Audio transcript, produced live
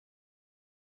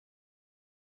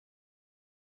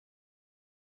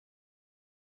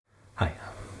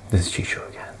This is Chycho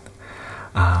again.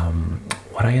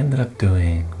 What I ended up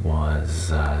doing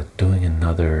was doing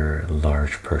another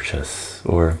large purchase,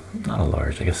 or not a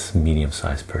large, I guess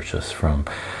medium-sized purchase from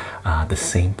the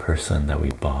same person that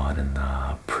we bought in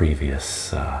the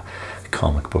previous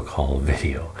comic book haul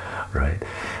video, right?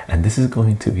 And this is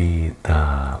going to be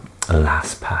the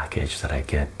last package that I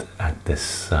get at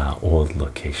this old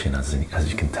location. As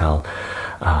you can tell,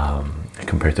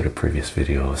 compared to the previous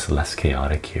video, it's less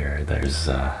chaotic here. There's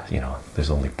you know, there's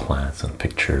only plants and a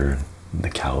picture and the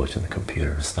couch and the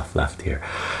computer and stuff left here.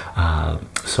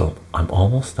 So I'm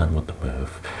almost done with the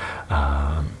move,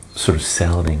 sort of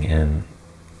settling in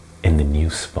the new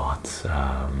spots,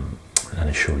 and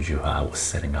I showed you how I was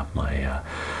setting up my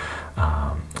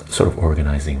sort of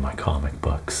organizing my comic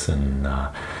books, and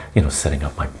you know, setting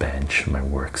up my bench, my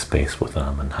workspace with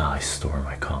them, and how I store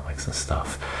my comics and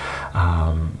stuff.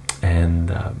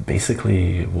 And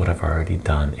basically what I've already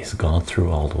done is gone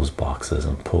through all those boxes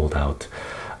and pulled out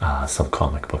some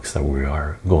comic books that we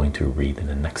are going to read in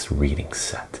the next reading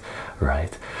set,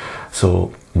 right?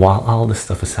 So while all this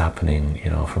stuff is happening, you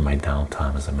know, for my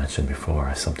downtime, as I mentioned before,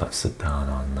 I sometimes sit down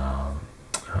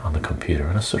on the computer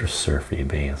and I sort of surf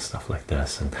eBay and stuff like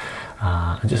this, and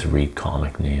I just read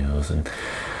comic news and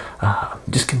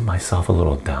just give myself a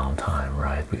little downtime,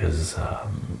 right? Because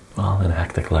well, in a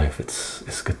hectic life,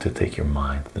 it's good to take your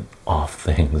mind off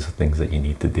things that you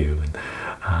need to do, and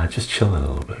just chill a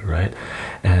little bit, right?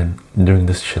 And during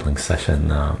this chilling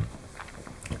session,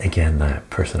 again, the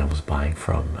person I was buying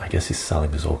from, I guess he's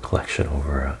selling his old collection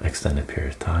over an extended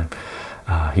period of time.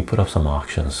 He put up some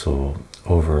auctions, so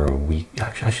over a week,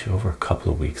 actually over a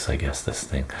couple of weeks, I guess, this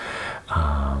thing,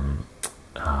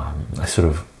 I sort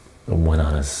of went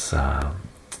on his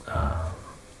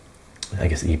I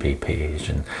guess eBay page,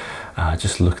 and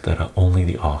just looked at only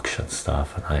the auction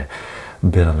stuff, and I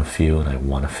bid on a few and I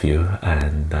won a few,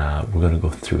 and we're going to go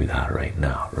through that right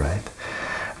now, right?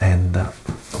 And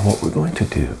what we're going to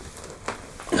do,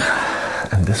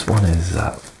 and this one is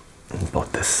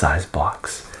about this size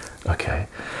box, okay?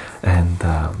 And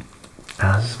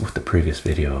as with the previous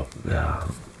video,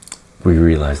 we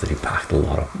realized that he packed a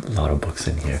lot of books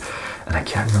in here, and I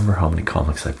can't remember how many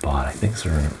comics I bought. I think it's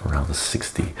around the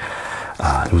 60.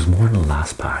 It was more in the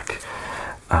last pack.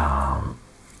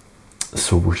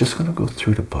 So we're just going to go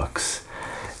through the books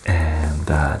and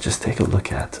just take a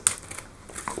look at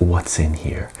what's in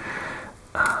here.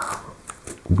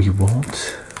 We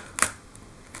won't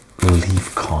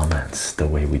leave comments the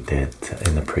way we did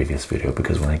in the previous video,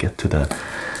 because when I get to the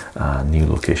new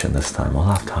location this time,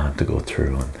 I'll have time to go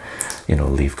through and, you know,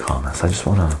 leave comments. I just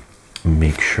want to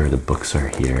make sure the books are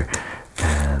here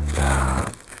and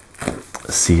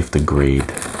see if the grade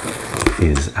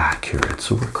is accurate.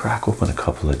 So we'll crack open a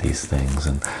couple of these things,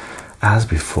 and as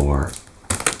before,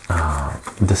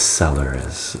 the seller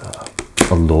is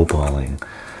lowballing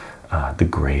the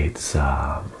grades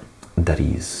that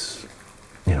he's,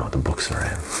 you know, the books are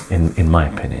in my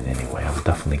opinion anyway. I would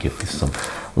definitely give this a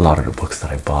lot of the books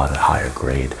that I bought a higher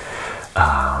grade,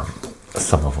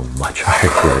 some of them much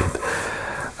higher grade.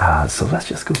 So let's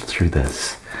just go through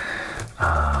this.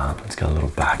 It's got a little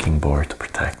backing board to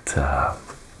protect the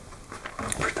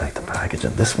package,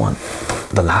 and this one,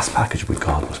 the last package we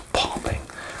got, was popping.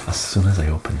 As soon as I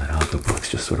opened it up, the books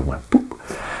just sort of went boop.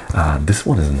 This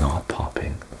one is not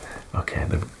popping, okay?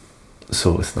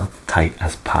 So it's not tight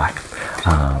as packed,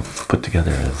 put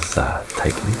together as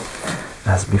tightly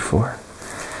as before.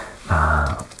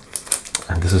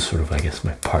 And this is sort of, I guess,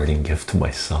 my parting gift to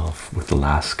myself with the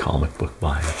last comic book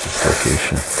buy at this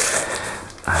location.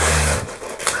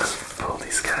 Let's pull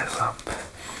these guys up.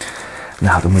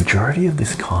 Now, the majority of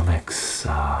these comics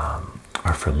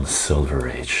are from the Silver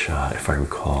Age, if I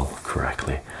recall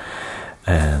correctly,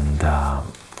 and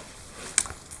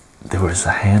there was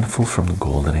a handful from the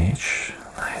Golden Age.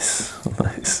 Nice,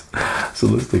 nice. So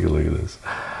let's take a look at this.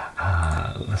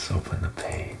 Let's open the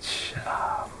page.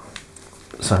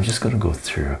 So I'm just going to go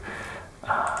through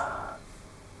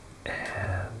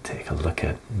and take a look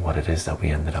at what it is that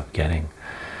we ended up getting.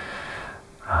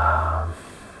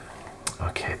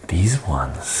 Okay, these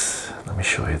ones, let me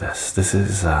show you this. This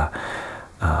is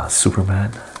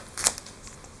Superman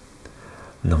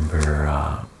number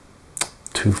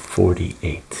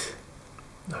 248.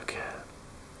 Okay,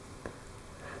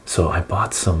 so I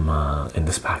bought some in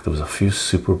this pack. There was a few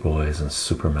Superboys and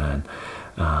Superman,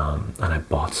 and I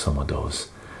bought some of those.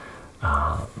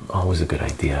 Always a good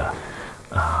idea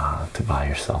to buy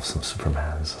yourself some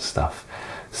Supermans and stuff.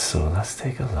 So let's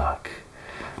take a look.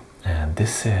 And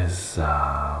this is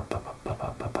yeah,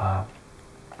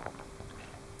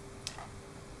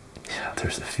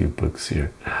 there's a few books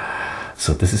here.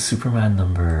 So this is Superman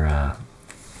number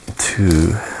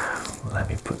 2. Let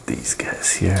me put these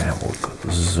guys here and we'll go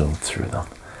zoom through them.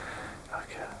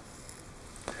 Okay.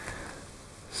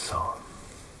 So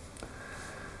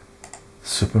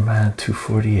Superman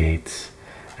 248,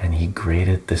 and he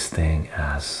graded this thing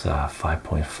as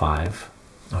 5.5.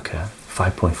 Okay,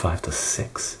 5.5 to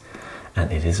 6,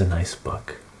 and it is a nice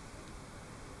book.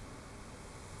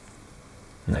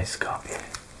 Nice copy.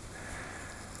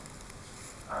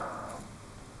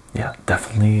 Yeah,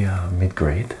 definitely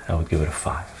mid-grade. I would give it a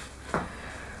 5.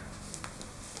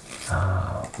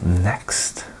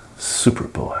 Next,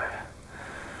 Superboy,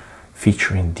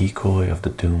 featuring Decoy of the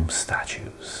Doom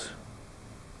statues.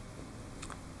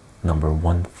 Number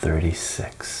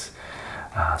 136.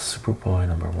 Superboy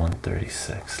number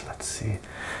 136. Let's see.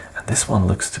 And this one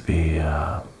looks to be,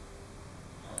 I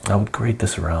would grade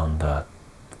this around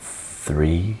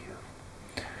 3.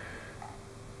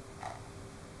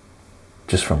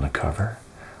 Just from the cover.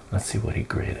 Let's see what he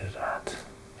graded at.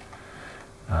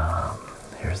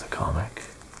 Here's the comic.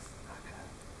 Okay.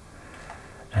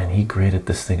 And he graded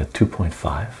this thing at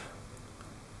 2.5.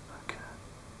 Okay.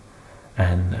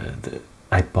 And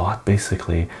I bought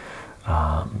basically,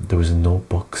 there was no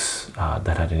books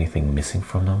that had anything missing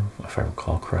from them, if I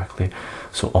recall correctly.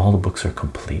 So all the books are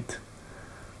complete.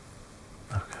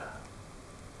 Okay.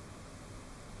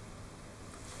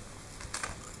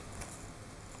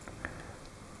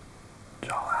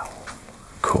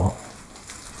 Cool.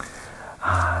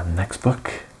 Next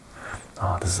book.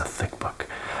 Oh, this is a thick book.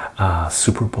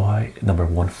 Superboy number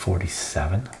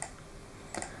 147.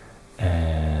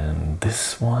 And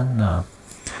this one,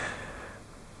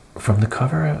 from the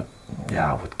cover,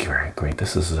 yeah, I would grade.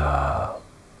 This is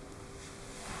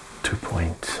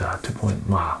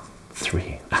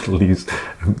 2.3 at least.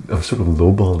 I'm sort of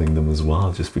lowballing them as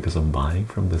well, just because I'm buying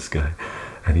from this guy,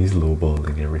 and he's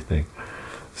lowballing everything.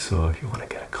 So if you want to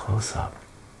get a close up,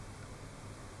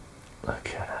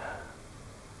 okay,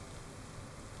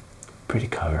 pretty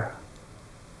cover,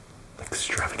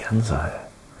 extravaganza.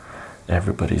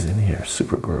 Everybody's in here.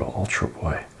 Supergirl, Ultra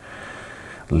Boy,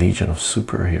 Legion of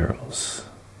Superheroes,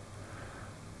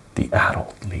 the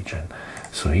Adult Legion.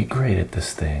 So he graded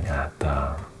this thing at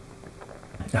a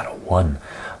 1.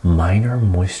 Minor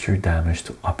moisture damage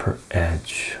to upper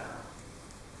edge.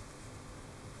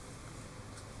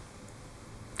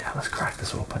 Yeah, let's crack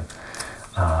this open.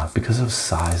 Because of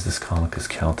size, this comic is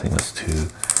counting as 2.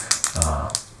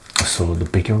 So the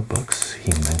bigger books,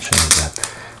 he mentioned that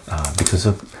because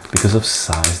of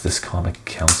size, this comic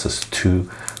counts as 2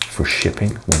 for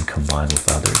shipping when combined with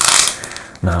others.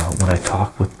 Now, when I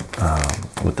talked with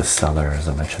the seller, as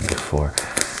I mentioned before,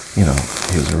 you know,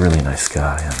 he was a really nice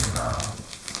guy, and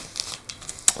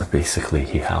basically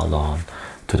he held on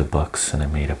to the books, and I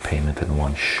made a payment in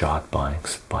one shot buying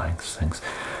things.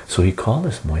 So he called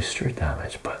this moisture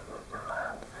damage, but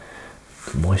man,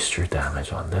 the moisture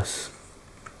damage on this,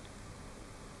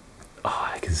 oh,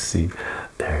 I can see,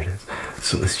 there it is.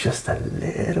 So it's just a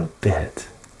little bit.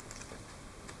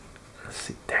 Let's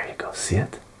see, there you go, see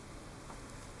it?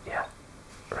 Yeah,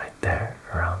 right there,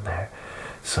 around there.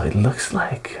 So it looks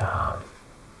like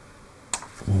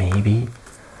maybe,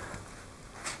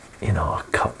 you know, a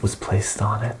cup was placed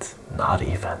on it. Not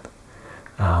even.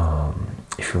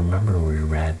 If you remember, we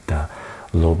read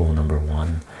Lobo number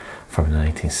 1 from the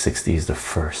 1960s, the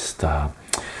first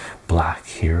black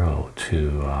hero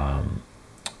to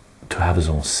have his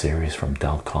own series from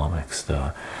Dell Comics.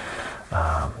 It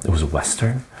was a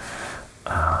Western,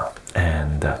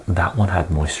 and that one had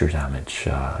moisture damage.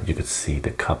 You could see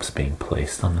the cups being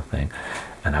placed on the thing,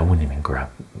 and I wouldn't even grade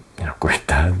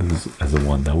that as the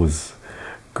one that was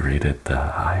graded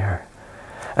higher.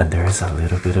 And there is a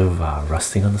little bit of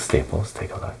rusting on the staples.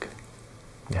 Take a look.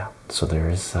 Yeah, so there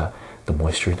is the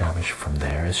moisture damage from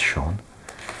there is shown.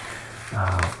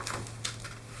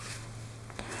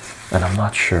 And I'm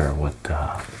not sure what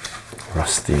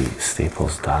rusty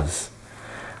staples does,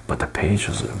 but the page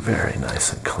was very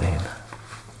nice and clean.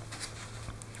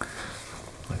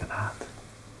 Look at that.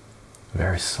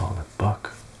 Very solid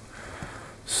book.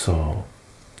 So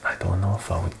I don't know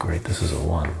if I would grade this as a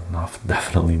 1.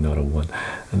 Definitely not a 1.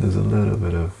 And there's a little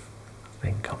bit of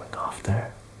thing coming off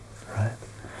there, right?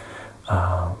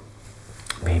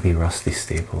 Maybe rusty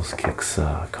staples kicks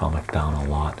comic down a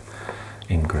lot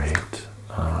in grade.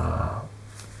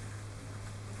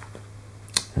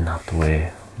 Not the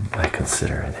way I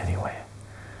consider it anyway.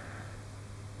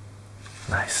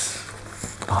 Nice,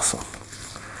 awesome.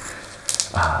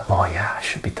 Oh yeah, I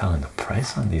should be telling the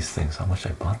price on these things, how much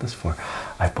I bought this for.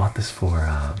 I bought this for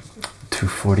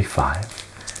 $245.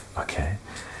 Okay,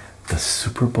 the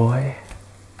Superboy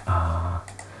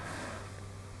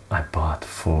I bought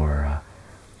for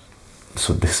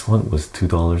so this one was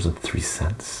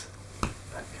 $2.03.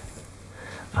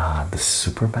 The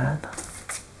Superman,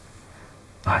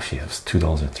 actually it was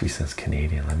 $2.03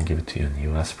 Canadian. Let me give it to you in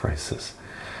US prices.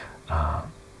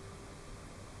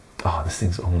 Oh, this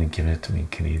thing's only giving it to me in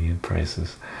Canadian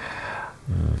prices.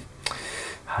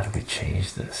 How do we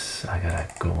change this? I gotta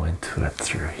go into it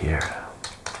through here.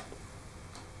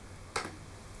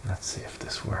 Let's see if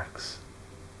this works.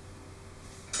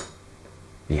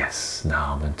 Yes,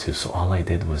 now I'm into. So all I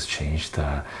did was change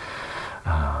the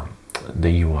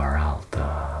URL,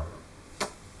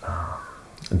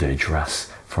 the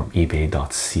address from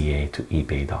ebay.ca to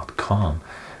ebay.com,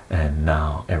 and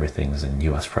now everything's in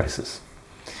US prices.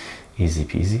 Easy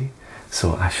peasy.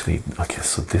 So actually, okay,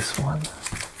 so this one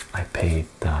I paid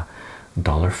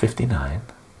 $1.59,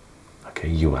 okay,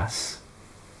 US.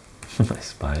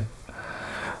 Nice buy.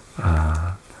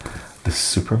 The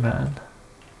Superman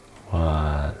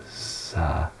was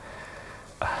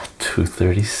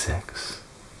 $2.36.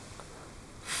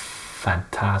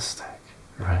 Fantastic,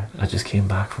 right? I just came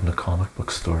back from the comic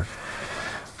book store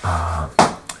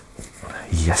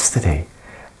yesterday,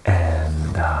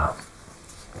 and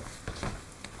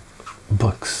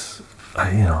books,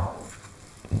 you know,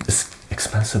 it's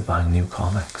expensive buying new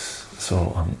comics,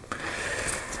 so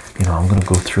you know, I'm gonna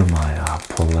go through my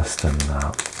pull list and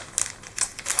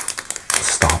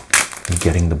stop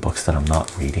getting the books that I'm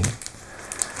not reading,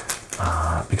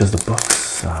 because the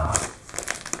books,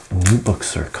 new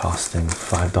books are costing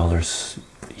 $5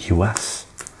 US,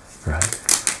 right?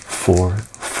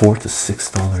 $4 to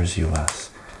 $6 US,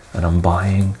 and I'm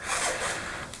buying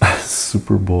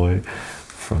Superboy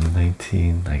from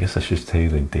 19. I guess I should tell you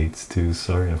the dates too.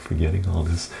 Sorry, I'm forgetting all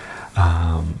this.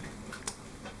 I'm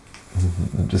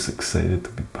just excited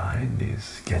to be buying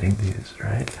these, getting these,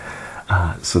 right?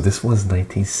 So this was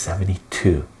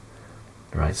 1972,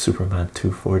 right? Superman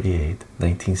 248,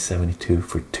 1972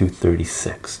 for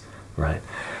 236, right?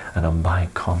 And I'm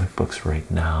buying comic books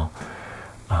right now.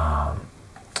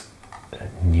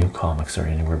 New comics are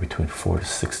anywhere between $4 to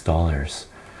 $6,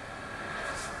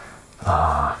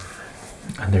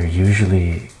 and they're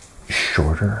usually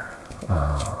shorter,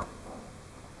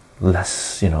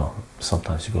 less, you know,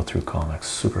 sometimes you go through comics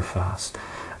super fast.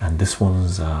 And this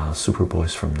one's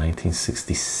Superboy's from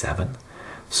 1967,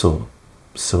 so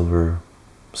silver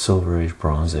age,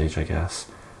 bronze age, I guess,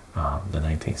 the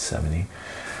 1970,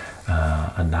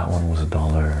 and that one was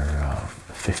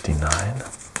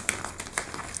 $1.59.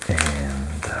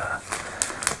 And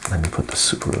let me put the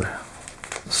Superboy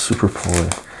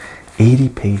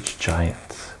 80-page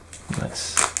giant.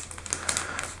 Nice.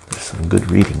 There's some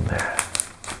good reading there.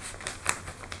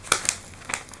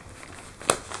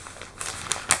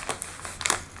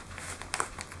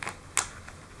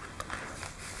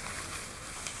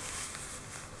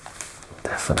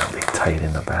 Definitely tight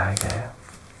in the bag, eh?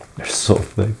 They're so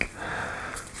thick.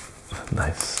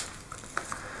 Nice.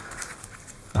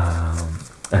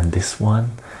 And this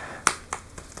one,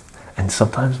 and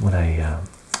sometimes when I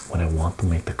want to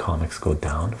make the comics go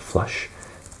down flush,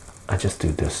 I just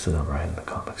do this to them, right? And the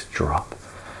comics drop.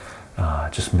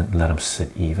 Just let them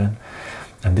sit even.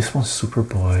 And this one's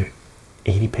Superboy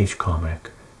 80-page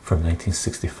comic from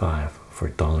 1965 for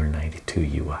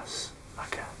 $1.92 US.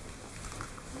 Okay.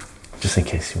 Just in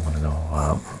case you want to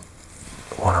know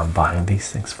what I'm buying these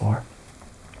things for.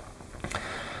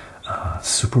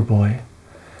 Superboy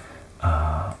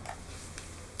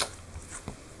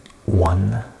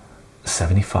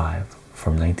 175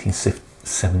 from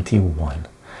 1971,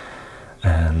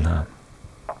 and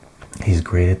he's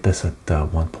graded this at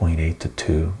 1.8 to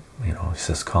 2. You know, he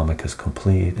says comic is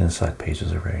complete, inside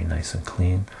pages are very nice and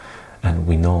clean, and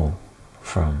we know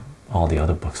from all the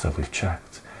other books that we've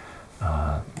checked,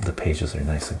 the pages are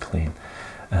nice and clean.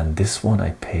 And this one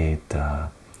I paid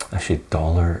actually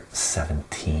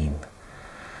 $1.17.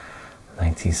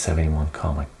 1971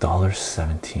 comic,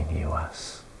 $1.17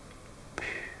 US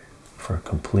for a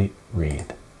complete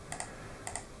read,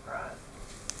 right?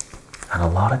 And a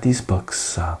lot of these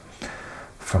books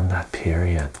from that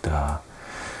period,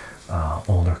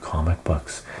 older comic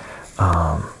books,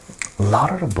 a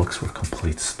lot of the books were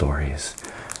complete stories,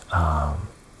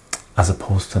 as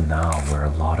opposed to now where a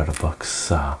lot of the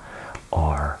books are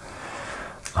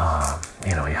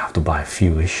you know, you have to buy a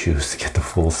few issues to get the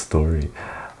full story,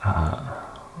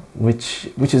 which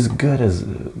is good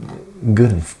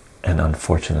and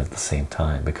unfortunate at the same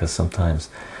time, because sometimes,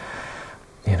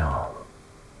 you know,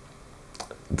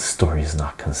 the story is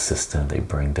not consistent. They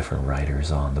bring different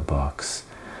writers on the books,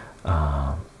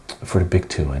 for the big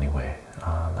two anyway.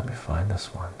 Let me find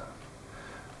this one.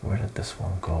 Where did this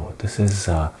one go? This is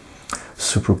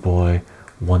Superboy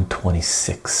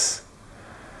 126.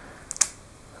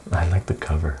 I like the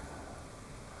cover.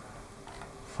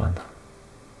 Fun.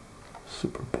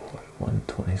 Superboy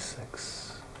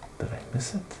 126. Did I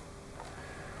miss it?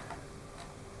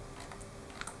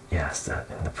 Yes, that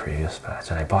in the previous batch.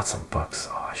 And I bought some books.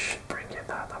 Oh, I should bring you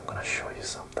that. I'm gonna show you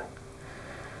something.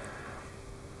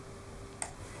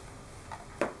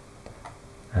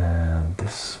 And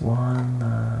this one,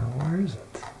 where is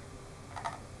it?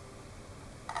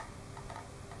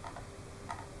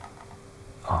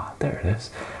 Ah, there it is.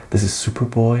 This is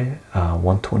Superboy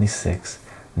 126,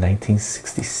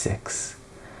 1966.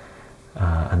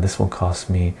 And this one cost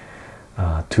me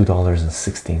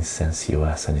 $2.16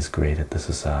 US, and he's graded. This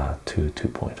is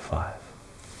 2.5.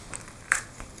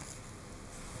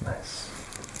 Nice.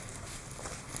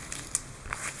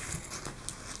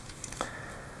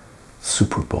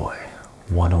 Superboy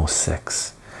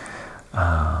 106,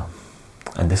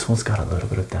 and this one's got a little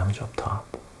bit of damage up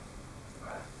top,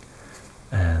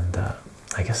 and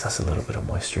I guess that's a little bit of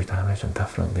moisture damage, and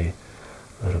definitely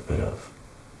a little bit of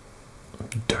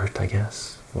dirt, I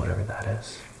guess, whatever that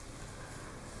is.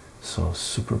 So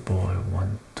Superboy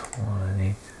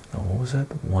 120, no, what was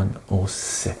it?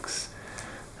 106,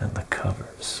 and the cover,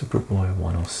 Superboy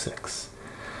 106.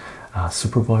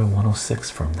 Superboy 106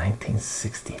 from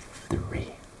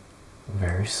 1963.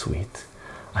 Very sweet.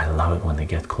 I love it when they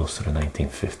get close to the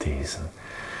 1950s, and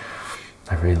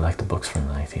I really like the books from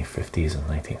the 1950s and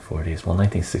 1940s. Well,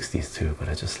 1960s too, but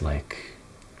I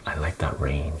like that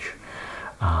range.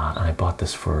 And I bought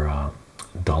this for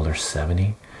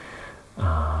 $1.70,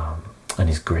 and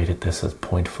he's graded this as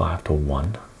 0.5 to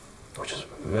 1, which is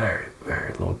very,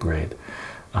 very low grade.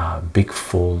 Big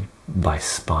fold by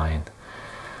spine.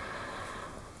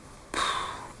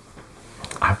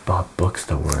 I've bought books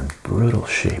that were in brutal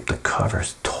shape. The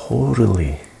covers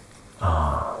totally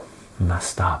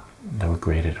messed up. They were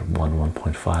graded at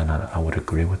 1.5, and I would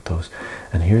agree with those.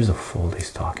 And here's a fold he's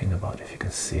talking about, if you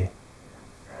can see.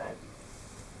 Right.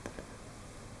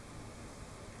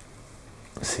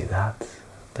 See that?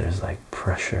 There's like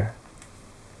pressure.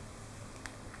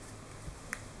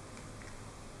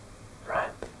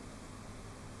 Right.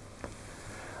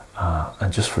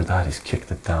 And just for that, he's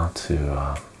kicked it down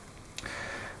to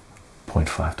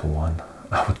 0.5 to 1.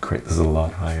 I would grade this a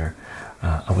lot higher.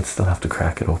 I would still have to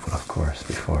crack it open, of course,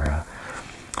 before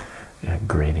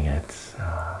grading it.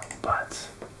 But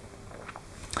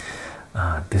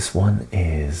this one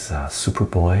is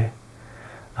Superboy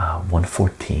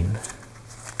 114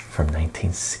 from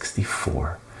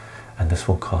 1964, and this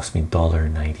will cost me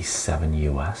 $1.97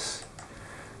 US,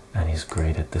 and he's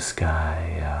graded this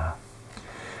guy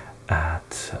at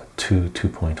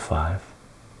 2.5.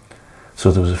 So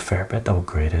there was a fair bit that were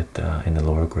graded in the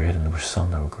lower grade, and there were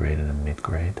some that were graded in mid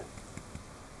grade.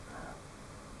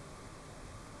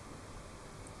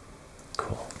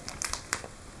 Cool.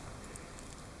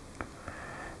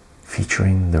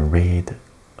 Featuring the raid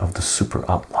of the Super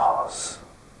Outlaws.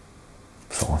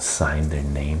 Someone signed their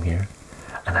name here,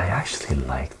 and I actually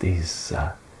like these.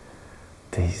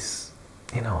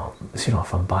 You know,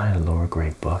 if I'm buying a lower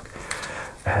grade book,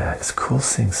 it's cool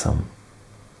seeing some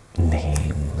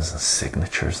names and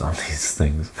signatures on these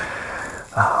things.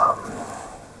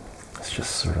 It's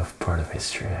just sort of part of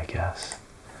history, I guess.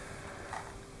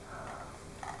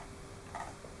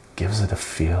 Gives it a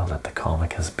feel that the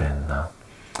comic has been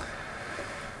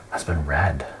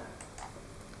read.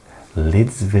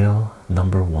 Lidsville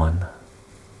 #1.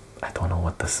 I don't know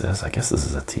what this is. I guess this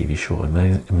is a TV show.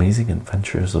 Amazing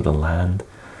Adventures of the Land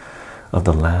of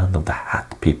the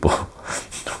Hat People.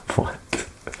 What?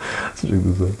 Check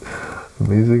this out.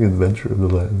 Amazing Adventure of the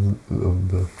Land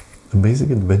of the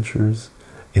Amazing Adventures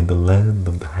in the Land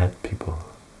of the Hat People.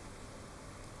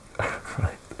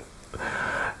 Right.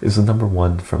 It's a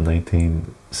 #1 from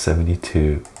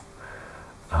 1972.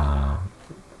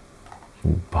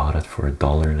 Bought it for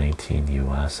 $1.19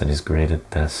 US, and he's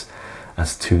graded this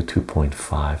as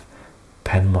 2.5.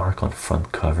 Pen mark on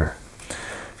front cover.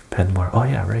 Pen mark. Oh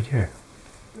yeah, right here.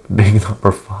 Big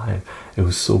 #5. It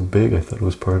was so big I thought it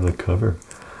was part of the cover.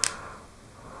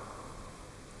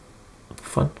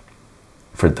 Fun.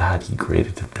 For that, he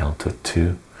graded it down to a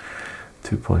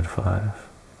 2.5.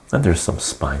 And there's some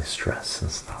spine stress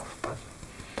and stuff, but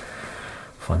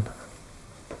fun.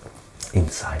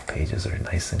 Inside pages are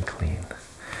nice and clean.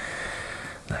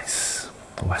 Nice.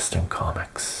 Western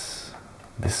Comics.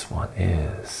 This one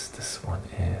is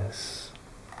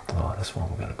oh, this one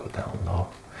we're gonna go down low.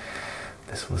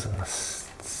 This was in the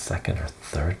second or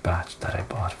third batch that I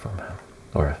bought from him.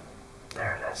 Or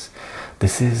there it is.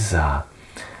 This is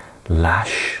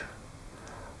Lash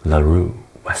LaRue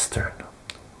Western.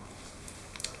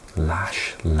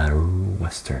 Lash LaRue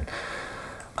Western.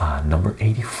 Number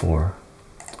 84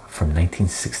 from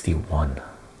 1961.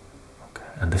 Okay.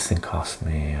 And this thing cost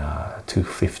me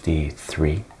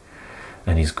 $253,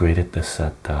 and he's graded this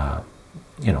at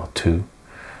 2.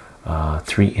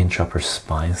 3-inch upper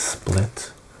spine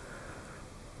split.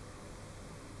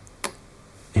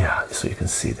 Yeah, so you can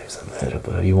see there's a little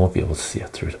bit, you won't be able to see it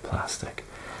through the plastic.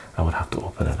 I would have to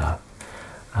open it up.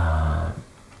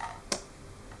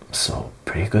 So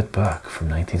pretty good book from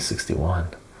 1961.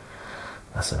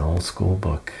 That's an old school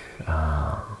book.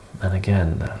 And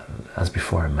again, as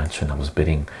before I mentioned, I was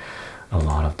bidding a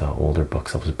lot of the older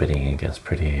books. I was bidding against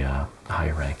pretty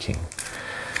high ranking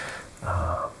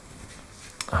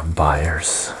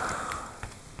buyers,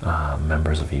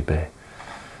 members of eBay,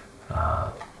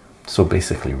 so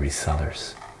basically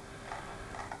resellers.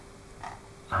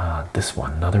 This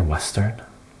one, another Western,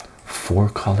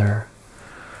 4-color,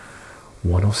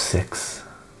 106,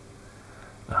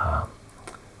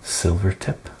 silver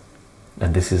tip,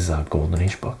 and this is a golden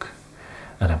age book,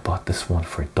 and I bought this one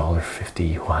for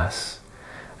 $1.50 US,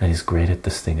 and he's graded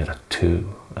this thing at a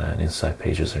 2, and inside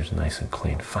pages are nice and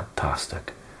clean.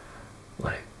 Fantastic,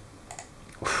 like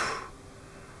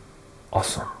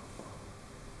awesome,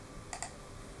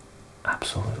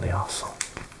 absolutely awesome.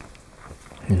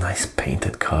 Nice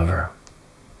painted cover.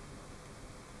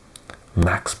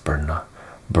 Max Berna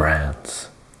Brands,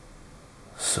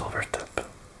 silver tip.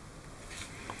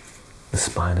 The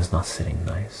spine is not sitting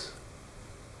nice,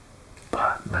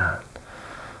 but man,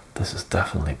 this is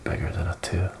definitely bigger than a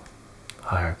 2,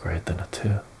 higher grade than a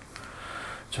 2,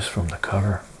 just from the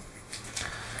cover.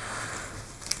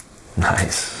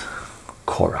 Nice.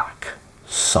 Korak,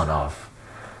 son of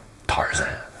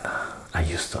Tarzan. I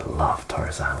used to love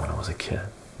Tarzan when I was a kid.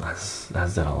 As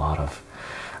did a lot of,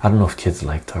 I don't know if kids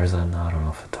like Tarzan now. I don't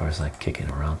know if Tarzan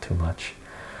kicking around too much,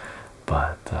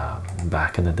 but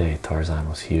back in the day, Tarzan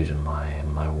was huge in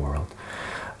my world.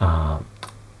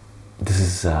 This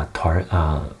is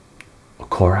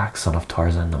Korak, son of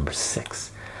Tarzan, number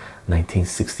 6,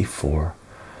 1964,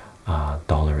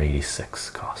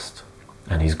 $1.86 cost,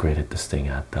 and he's graded this thing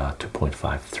at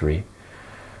 2.53,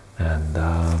 and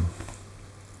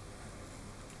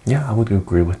yeah, I would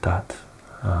agree with that.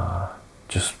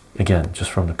 Just again, just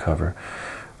from the cover,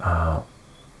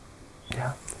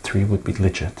 yeah, 3 would be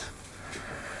legit.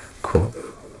 Cool.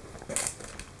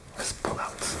 Let's pull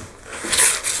out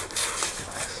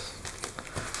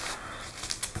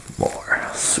more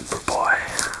Superboy.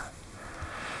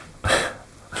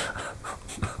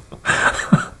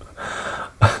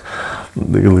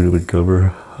 Look at the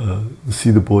cover.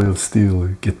 See the boy of steel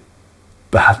get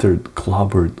battered,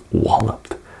 clobbered,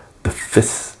 walloped. The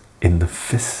fists in the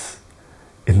fists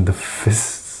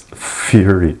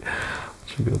fury.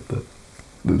 Check out that,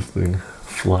 this thing,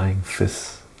 flying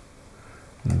fists,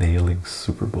 nailing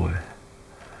Superboy.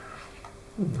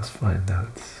 Let's find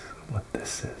out what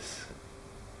this is.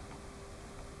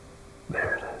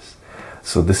 There it is.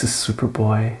 So this is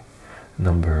Superboy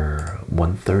number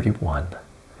 131.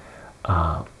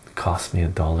 Cost me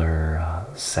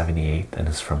 $1.78, and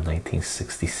it's from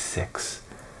 1966,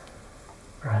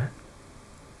 right?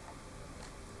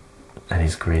 And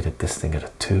he's graded this thing at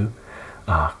a 2.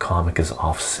 Comic is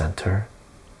off center.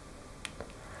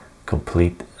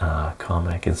 Complete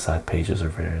comic. Inside pages are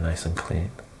very nice and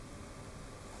clean.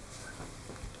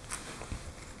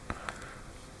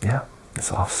 Yeah,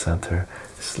 it's off center.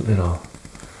 This little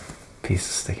piece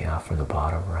is sticking out from the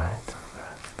bottom, right?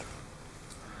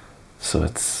 So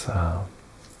it's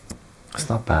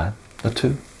not bad. A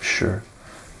 2, sure.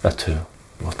 A 2,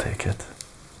 we'll take it.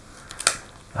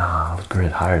 I would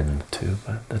grade higher than the 2,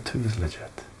 but the 2 is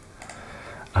legit.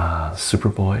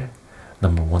 Superboy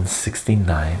number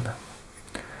 169.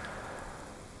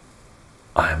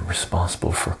 I am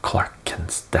responsible for Clark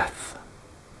Kent's death,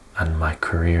 and my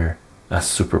career as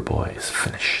Superboy is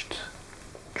finished.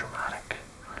 Dramatic.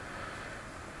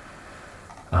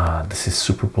 This is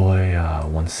Superboy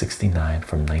 169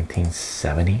 from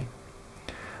 1970,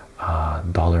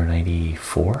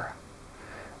 $1.94,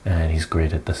 and he's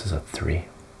graded this as a 3.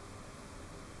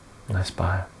 Nice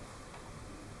buy.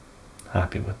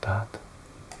 Happy with that.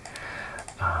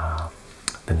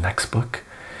 The next book,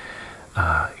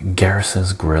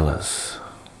 Garrison's Guerrillas.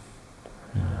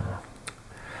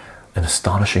 An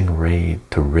astonishing raid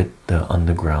to rid the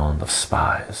underground of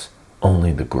spies.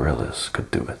 Only the guerrillas could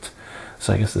do it.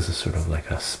 So I guess this is sort of like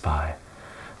a spy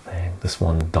thing. This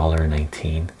one,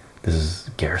 $1.19. This is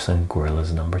Garrison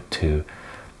Guerrillas number 2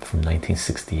 from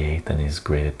 1968, and he's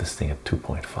graded this thing at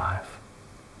 2.5.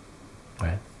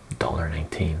 Right,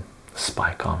 $1.19,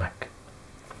 spy comic.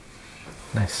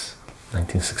 Nice.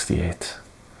 1968.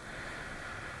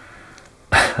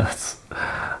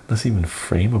 That's even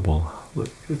frameable. Look,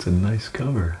 it's a nice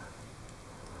cover.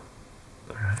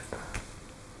 All right,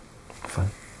 fun.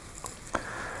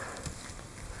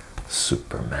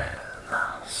 Superman.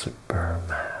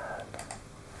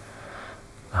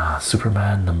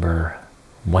 Superman number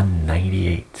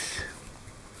 198.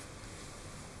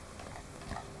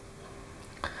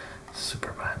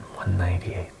 Superman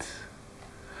 198.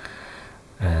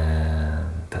 And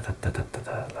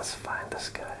let's find this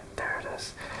guy. There it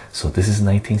is. So this is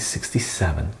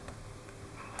 1967.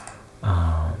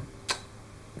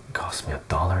 Cost me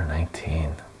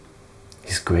 $1.19.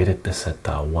 He's graded this at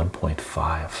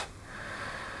 1.5.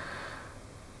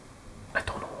 I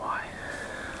don't know why.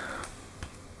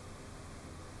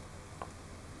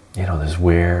 You know, there's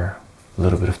wear, a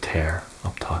little bit of tear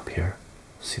up top here.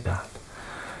 See that?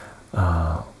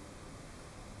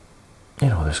 You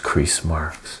know, there's crease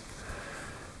marks,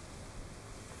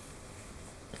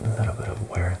 a little bit of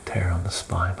wear and tear on the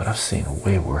spine, but I've seen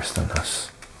way worse than this.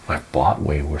 I bought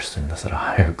way worse than this at a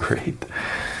higher grade,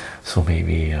 so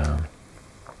maybe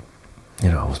you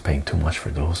know, I was paying too much for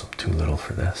those, too little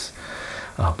for this.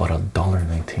 But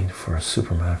 $1.19 for a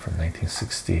Superman from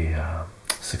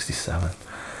 1967.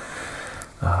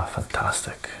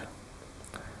 Fantastic.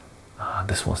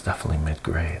 This one's definitely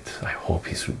mid-grade. I hope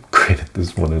he's graded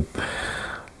this one at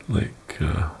like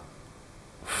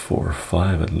 4 or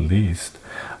 5 at least.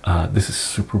 This is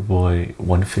Superboy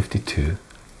 152.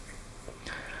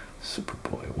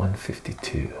 Superboy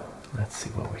 152. Let's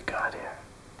see what we got here.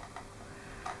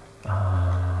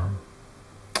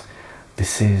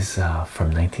 This is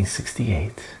from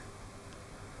 1968.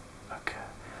 Okay,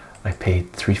 I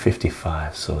paid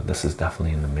 $3.55, so this is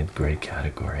definitely in the mid-grade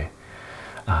category.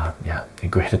 Yeah, they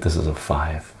graded this as a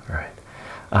 5, right?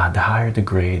 The higher the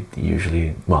grade,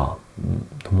 usually, well,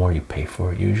 the more you pay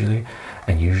for it usually,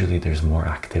 and usually there's more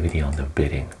activity on the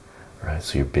bidding, right?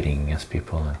 So you're bidding against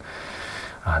people, and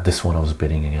this one I was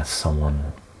bidding against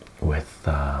someone with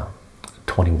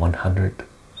 2100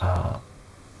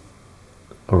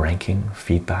 ranking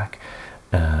feedback,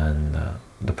 and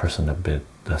the person that bid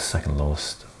the second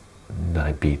lowest that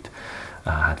I beat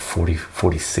had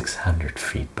 4600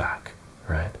 feedback,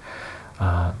 right?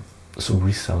 So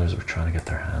resellers were trying to get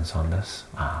their hands on this.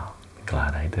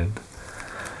 Glad I did.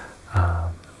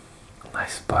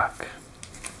 Nice buck.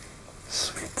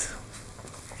 Sweet.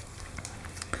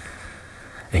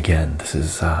 Again, this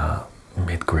is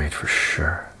mid-grade for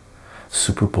sure.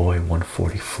 Superboy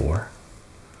 144.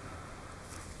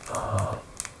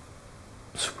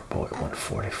 Superboy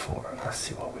 144. Let's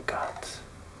see what we got.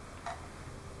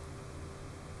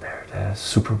 There it is.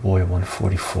 Superboy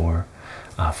 144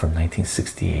 from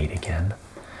 1968 again.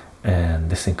 And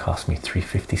this thing cost me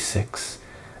 $3.56.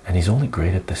 And he's only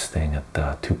graded this thing at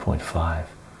 2.5.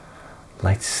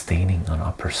 Light staining on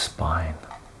upper spine.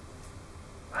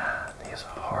 Man, he's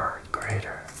a hard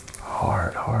grader.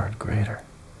 Hard grader.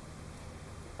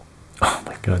 Oh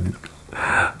my god,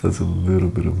 that's a little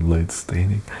bit of light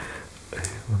staining. I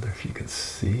wonder if you can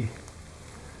see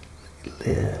a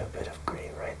little bit of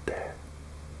green right there.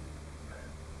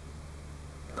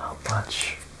 Not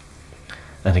much.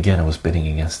 And again, I was bidding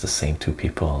against the same two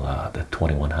people, the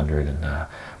 2100 and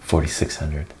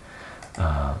 4600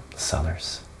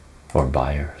 sellers or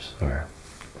buyers or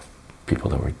people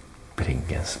that were bidding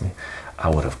against me. I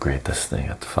would have graded this thing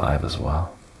at 5 as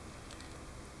well.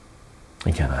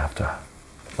 Again, I have to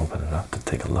open it up to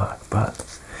take a look,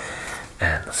 but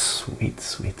and sweet.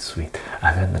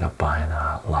 I've ended up buying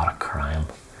a lot of crime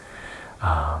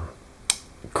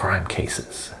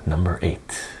cases. Number 8.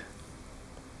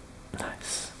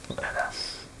 Nice. Look at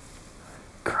this.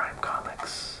 Crime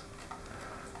comics.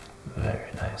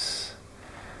 Very nice.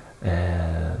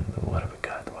 And what have we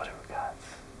got?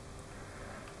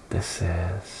 This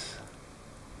is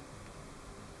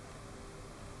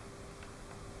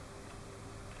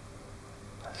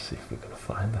see if we can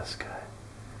find this guy.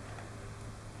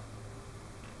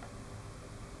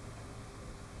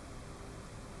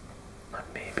 I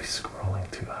may be scrolling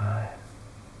too high.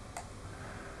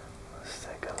 Let's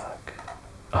take a look.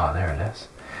 Oh, there it is.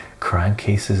 Crime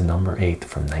Cases number 8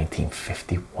 from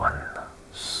 1951.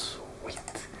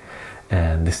 Sweet.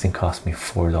 And this thing cost me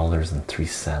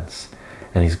 $4.03.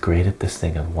 And he's graded this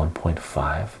thing at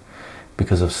 1.5.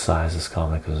 Because of size, this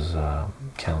comic is,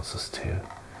 counts as 2.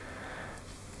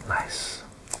 Nice.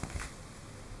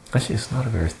 Actually, it's not a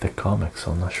very thick comic,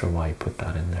 so I'm not sure why he put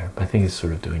that in there. But I think he's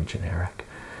sort of doing generic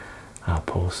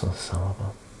posts on some of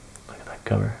them. Look at that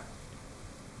cover.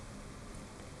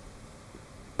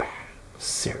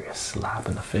 Serious slap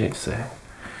in the face, eh?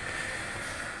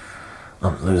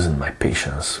 I'm losing my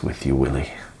patience with you,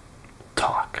 Willie.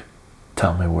 Talk.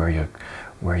 Tell me where you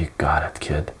got it,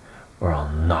 kid, or I'll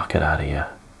knock it out of you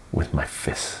with my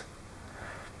fists.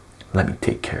 Let me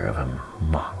take care of him,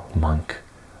 monk.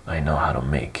 I know how to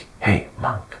make. Hey,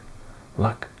 monk,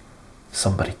 look,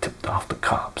 somebody tipped off the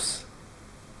cops.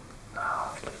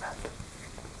 Oh, look at that.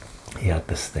 He had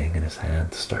this thing in his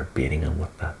hand to start beating him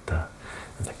with that,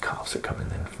 and the cops are coming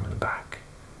in from the back.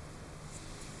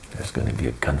 There's going to be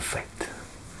a gunfight,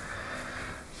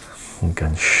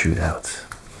 gun shootout.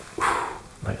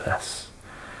 Look at this.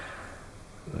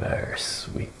 Very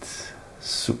sweet.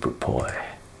 Superboy,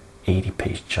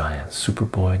 80-page giant.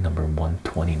 Superboy number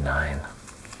 129.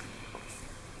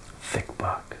 Thick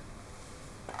buck.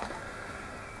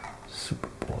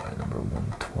 Superboy number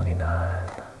 129.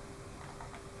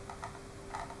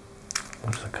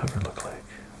 What does the cover look like?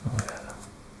 Oh yeah,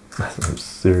 that's a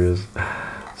serious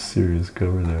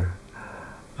cover there.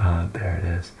 There it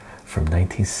is, from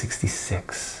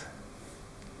 1966.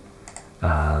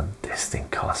 This thing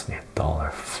cost me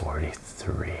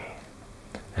 $1.43,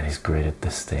 and he's graded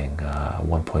this thing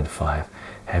 1.5.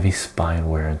 Heavy spine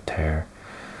wear and tear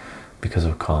because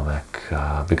of comic,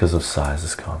 because of size.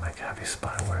 This comic, heavy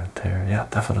spine wear and tear. Yeah,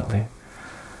 definitely.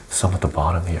 Some at the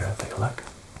bottom here. Take a look.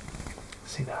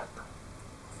 See that?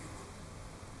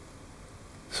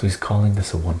 So he's calling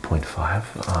this a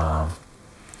 1.5.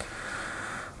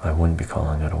 I wouldn't be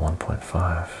calling it a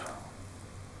 1.5.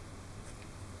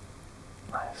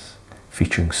 Nice.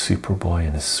 Featuring Superboy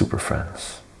and his super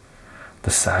friends.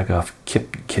 The saga of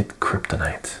Kit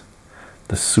Kryptonite.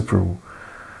 The super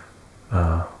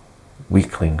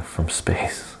weakling from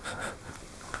space.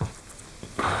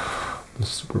 The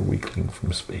super weakling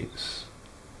from space.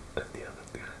 And the other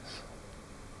guys.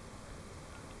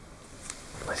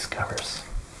 Nice covers.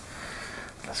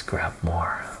 Let's grab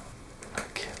more.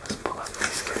 Okay, let's pull up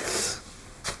these guys.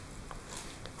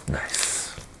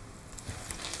 Nice.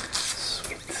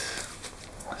 Sweet.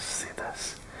 Let's see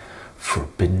this.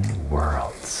 Forbidden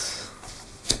Worlds.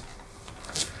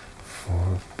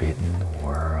 Forbidden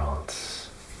Worlds.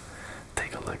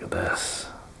 Take a look at this.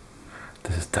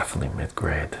 This is definitely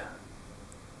mid-grade.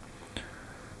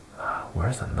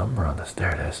 Where's the number on this?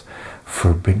 There it is.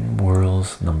 Forbidden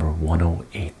Worlds number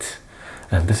 108.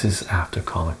 And this is after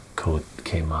Comic Code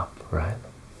came up, right?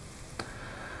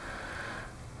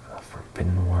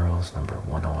 Forbidden Worlds number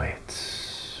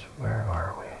 108. Where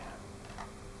are we?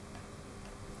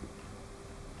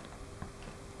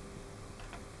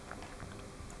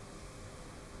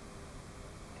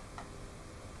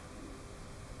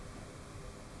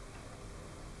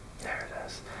 There it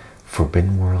is.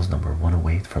 Forbidden Worlds number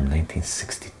 108 from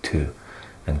 1962.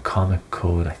 And Comic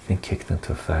Code, I think, kicked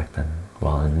into effect in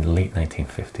the late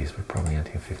 1950s, but probably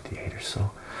 1958 or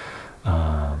so.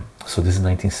 So this is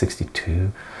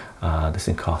 1962. This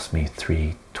thing cost me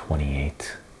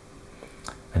 $3.28,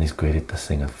 and he's graded this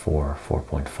thing at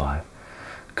 4.5.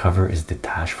 Cover is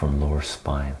detached from lower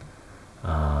spine.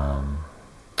 Cover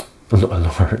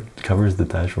is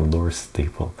detached from lower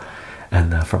staple.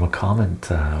 And from a comment,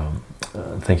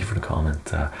 thank you for the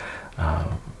comment.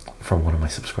 From one of my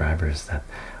subscribers, that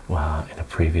in a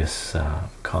previous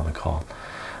comic haul,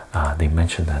 they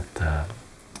mentioned that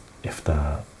if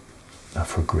the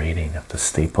for grading, if the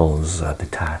staple is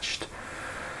detached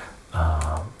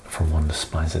from one of the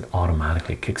spines, it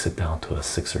automatically kicks it down to a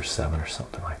 6 or 7 or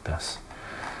something like this,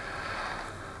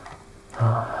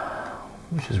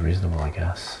 which is reasonable, I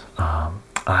guess.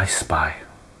 I Spy.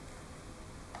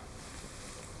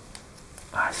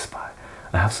 I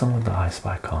have some of the I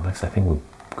Spy comics. I think we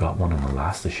got one in the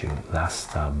last issue,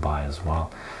 buy as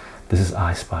well. This is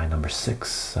I Spy number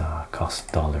 6, cost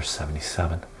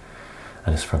 $1.77,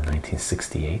 and it's from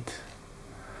 1968,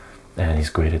 and he's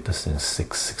graded this in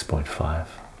 6.5,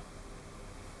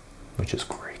 which is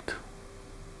great.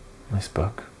 Nice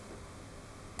book.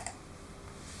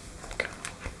 Okay.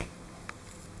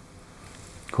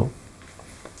 Cool.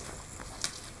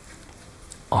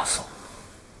 Awesome.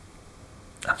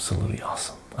 Absolutely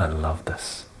awesome. I love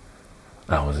this.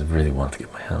 I was really want to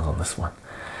get my hands on this one.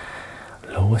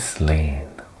 Lois Lane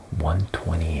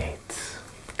 128.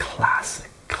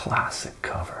 Classic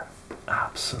cover.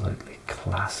 Absolutely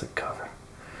classic cover.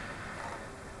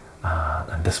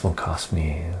 And this one cost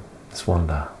me, it's one of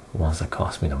the ones that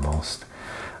cost me the most.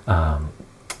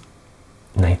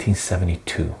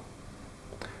 1972.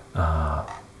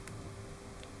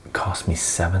 Cost me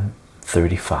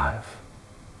 $7.35.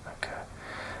 Okay,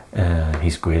 and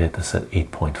he's graded this at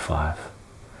 8.5.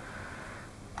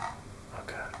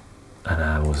 Okay, and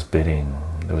I was bidding.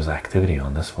 There was activity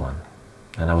on this one,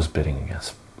 and I was bidding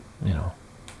against,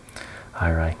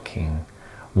 high-ranking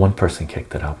One person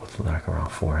kicked it up with like around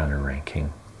 400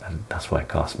 ranking, and that's why it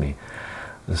cost me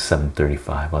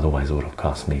 735. Otherwise it would have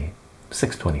cost me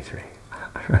 623.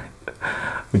 Right,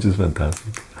 which is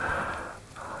fantastic.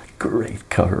 Great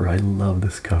cover. I love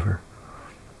this cover.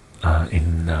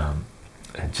 In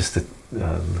just a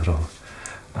little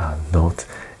note,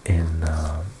 in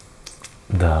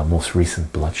the most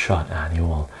recent Bloodshot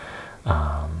annual,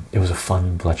 it was a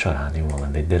fun Bloodshot annual,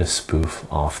 and they did a spoof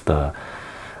of the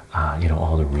you know,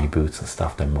 all the reboots and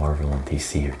stuff that Marvel and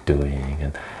DC are doing,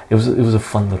 and it was a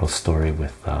fun little story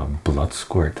with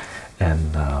Bloodsquirt,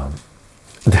 and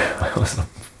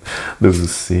there was a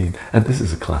scene, and this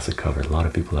is a classic cover. A lot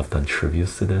of people have done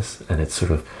trivias to this, and it's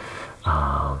sort of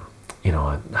you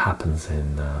know, it happens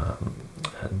in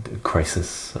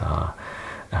Crisis,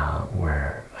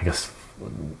 where I guess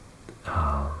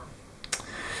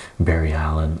Barry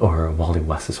Allen or Wally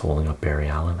West is holding up Barry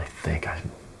Allen. I think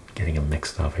I'm getting them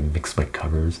mixed up. I mixed my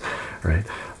covers, right?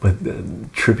 But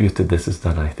tribute to this is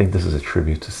done. I think this is a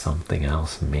tribute to something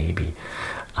else, maybe.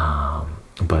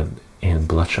 But in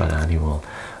Bloodshot Annual,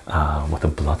 with a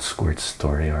Blood Squirt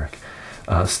story arc,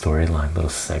 storyline, little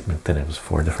segment, and it was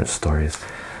 4 different stories.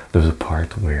 There was a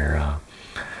part where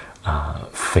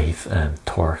Faith and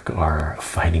Torque are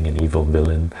fighting an evil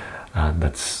villain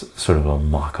that's sort of a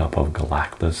mock-up of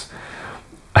Galactus.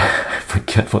 I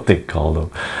forget what they called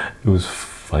him. It was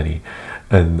funny,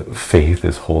 and Faith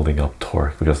is holding up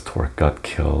Torque because Torque got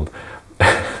killed.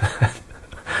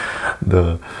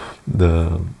 the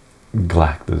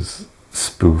Galactus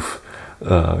spoof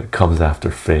comes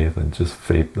after Faith, and just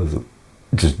Faith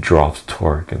just drops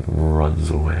Torque and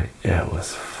runs away. Yeah, it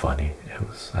was funny.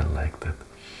 I liked it.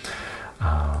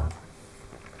 I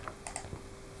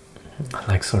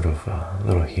like sort of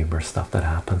little humor stuff that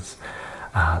happens.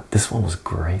 This one was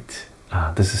great.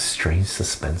 This is Strange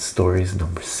Suspense Stories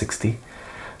number 60.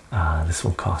 This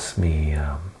one cost me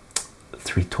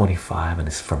 $3.25, and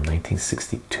it's from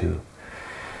 1962.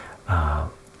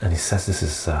 And he says this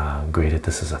is graded.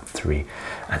 This is a 3,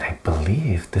 and I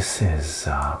believe this is.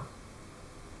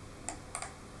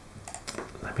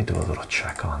 Let me do a little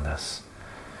check on this.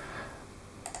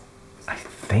 I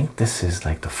think this is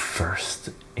like the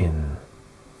first in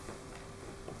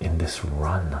this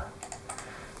run.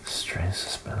 Strange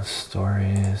Suspense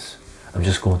Stories. I'm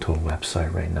just going to a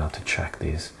website right now to check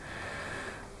these.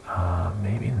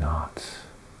 Maybe not.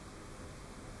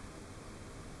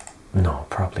 No,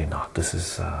 probably not. This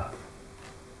is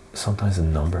sometimes the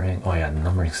numbering. Oh yeah, the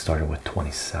numbering started with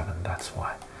 27. That's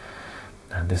why.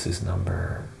 And this is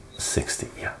number 60.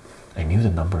 Yeah, I knew the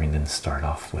numbering didn't start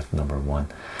off with number 1.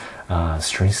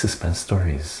 Strange Suspense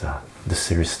Stories. The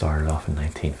series started off in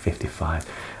 1955,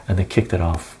 and they kicked it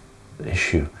off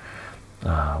issue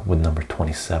with number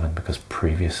 27 because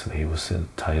previously it was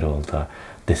titled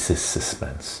This Is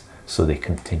Suspense. So they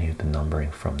continued the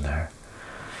numbering from there.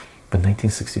 But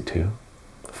 1962,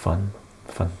 fun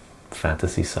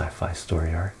fantasy sci-fi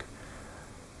story arc,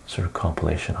 sort of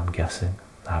compilation. I'm guessing.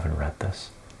 I haven't read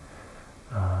this.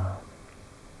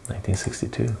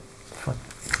 1962, fun.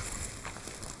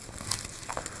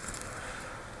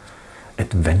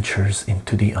 Adventures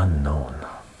into the Unknown.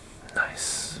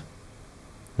 Nice.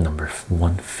 Number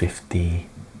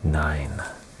 159.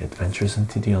 Adventures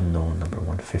into the Unknown, number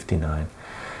 159.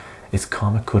 It's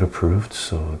Comic Code approved,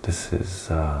 so this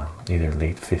is either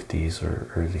late 50s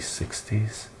or early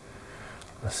 60s.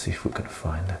 Let's see if we can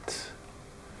find it.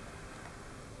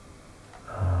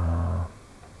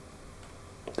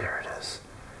 There it is.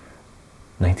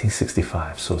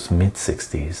 1965, so it's mid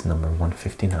 60s, number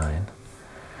 159.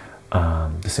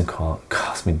 This thing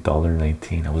cost me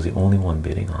 $1.19. I was the only one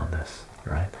bidding on this,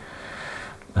 right?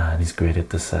 And he's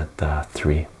graded this at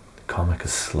 3. The comic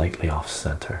is slightly off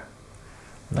center.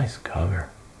 Nice cover.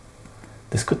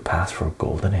 This could pass for a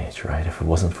golden age, right? If it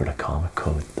wasn't for the Comic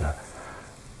Code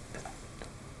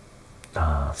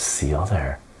seal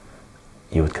there,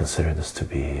 you would consider this to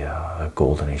be a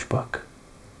golden age book,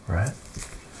 right?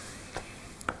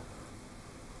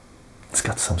 It's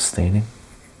got some staining.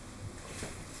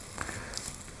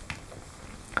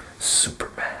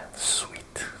 Superman,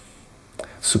 sweet.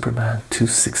 Superman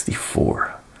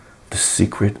 264, The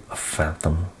Secret of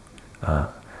Phantom,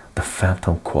 the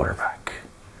Phantom Quarterback.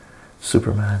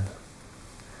 Superman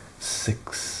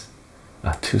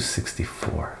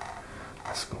 264.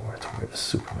 Let's go where the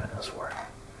Superman is. Where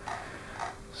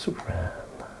Superman.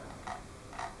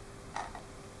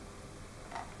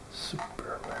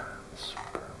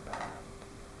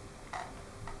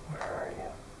 Where are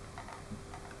you?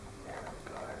 Here we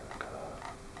go.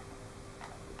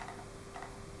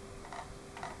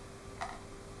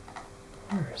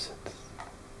 Where is it?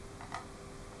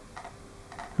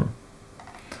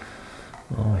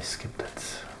 I skipped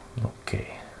it.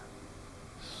 Okay.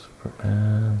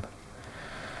 Superman.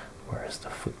 Where is the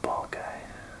football guy?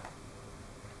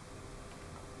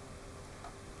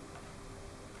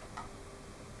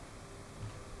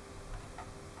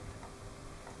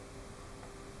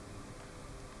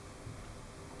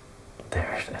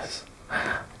 There it is.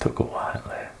 Took a while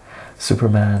there.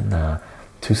 Superman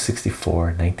 264,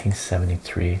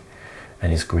 1973,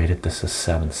 and he's graded this as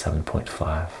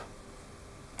 7.5.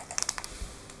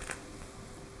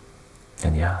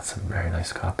 And yeah, it's a very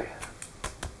nice copy.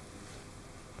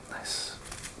 Nice.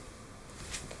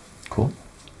 Cool.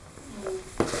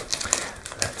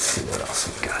 Let's see what else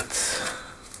we got.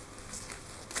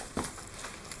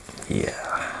 Yeah.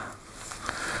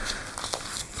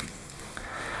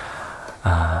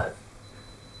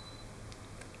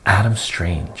 Adam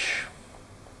Strange,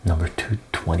 number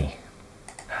 220.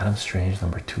 Adam Strange,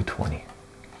 number 220.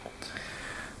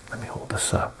 Let me hold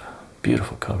this up.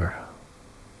 Beautiful cover.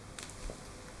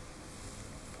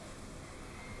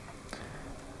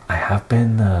 I have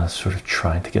been sort of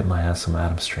trying to get my hands on some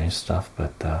Adam Strange stuff,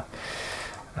 but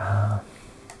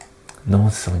no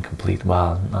one's selling complete.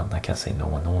 Well, I can't say no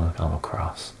one. No one I've come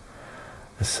across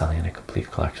is selling any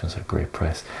complete collections at a great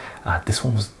price. This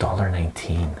one was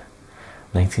 $1.19,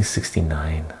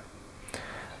 1969.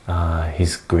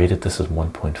 He's graded this as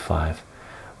 1.5.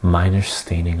 Minor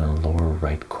staining on lower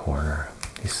right corner,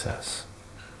 he says.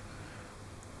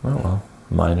 Oh well,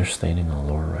 minor staining on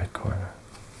lower right corner.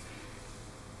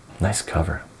 Nice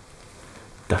cover.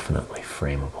 Definitely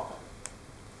frameable.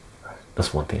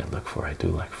 That's one thing I look for. I do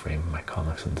like framing my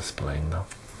comics and displaying them.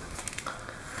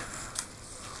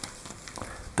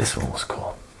 This one was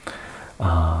cool.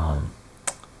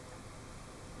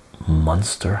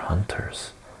 Monster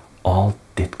Hunters, all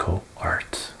Ditko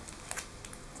art.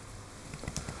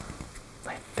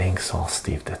 I think it's all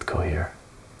Steve Ditko here.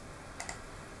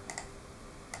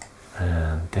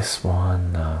 And this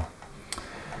one,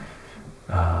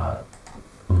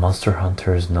 Monster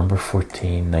Hunters number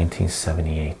 14,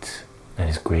 1978, and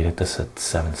he's graded this at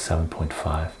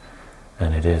 7.5,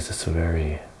 and it's a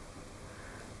very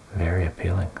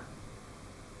appealing.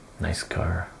 Nice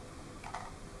cover.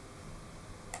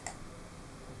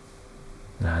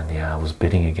 And yeah, I was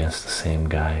bidding against the same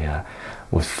guy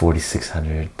with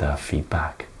 4,600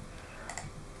 feedback.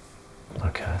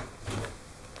 Okay.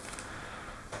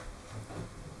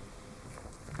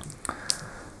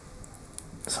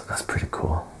 So that's pretty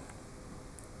cool.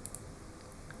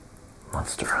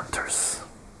 Monster Hunters.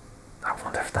 I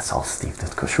wonder if that's all Steve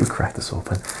Ditko. Should we crack this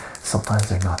open? Sometimes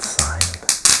they're not signed.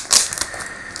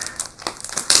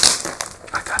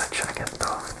 I gotta check it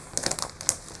though.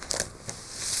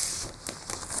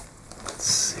 Let's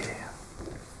see.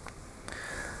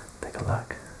 Take a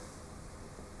look.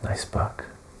 Nice book.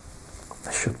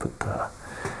 I should put the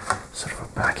sort of a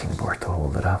backing board to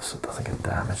hold it up so it doesn't get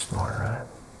damaged more, right?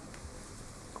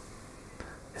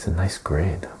 It's a nice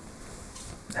grade.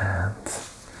 And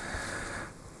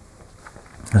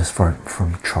as far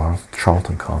from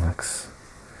Charlton Comics.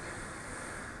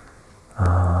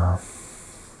 Oh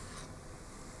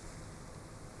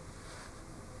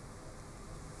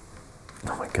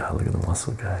my god, look at the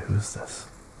muscle guy. Who's this?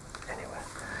 Anyway,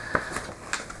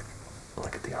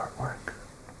 look at the artwork.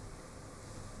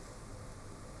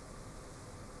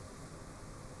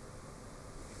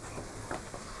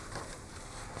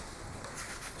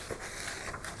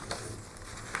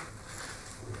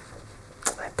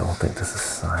 I don't think this is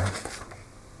signed.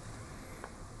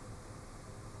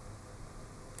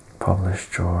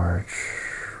 Published George.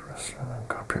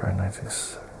 Copyright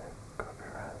 1970.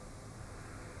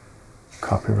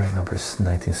 Copyright number is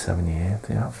 1978.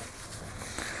 Yeah.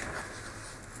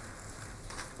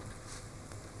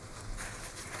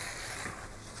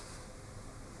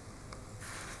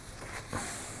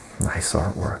 Nice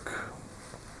artwork.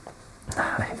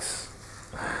 Nice.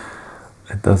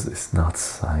 It's not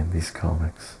signed, these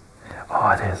comics.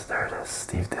 Oh, it is. There it is.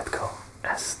 Steve Ditko.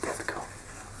 S. Ditko.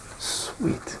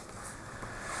 Sweet.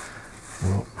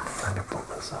 Whoa, let me pull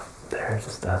this up.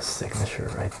 There's that signature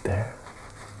right there.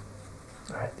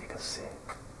 Alright, you can see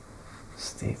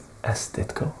Steve S.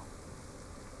 Ditko.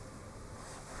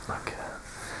 Okay.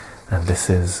 And this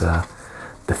is The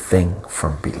Thing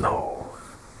from Below.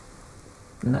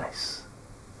 Nice.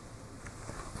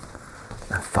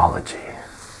 Anthology.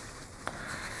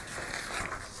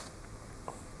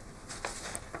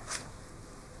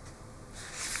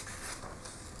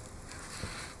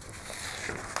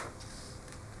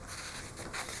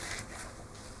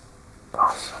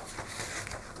 Awesome.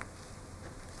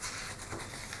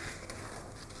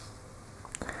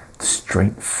 The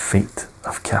Strange Fate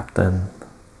of Captain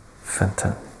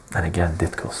Fenton. And again,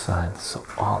 Ditko signs, so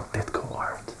all Ditko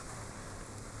art.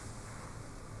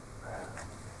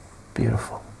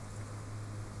 Beautiful.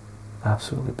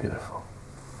 Absolutely beautiful.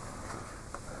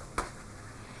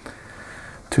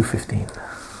 215,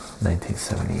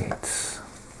 1978.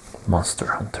 Monster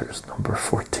Hunters number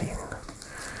 14.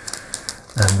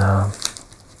 And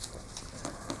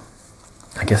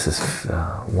I guess it's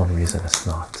one reason it's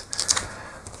not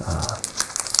I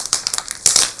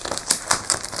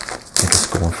guess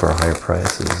going for a higher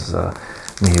price is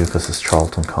maybe because it's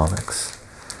Charlton Comics.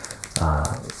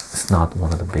 It's not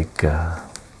one of the big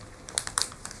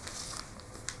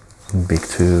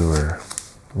two or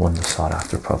one of the sought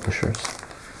after publishers.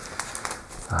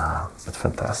 But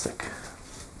fantastic.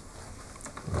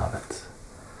 Love it.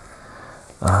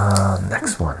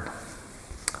 Next one,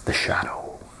 The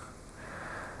Shadow,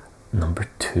 number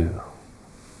 2.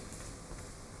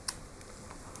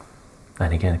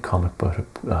 And again, comic book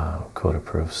code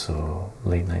approved, so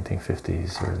late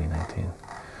 1950s, early 19.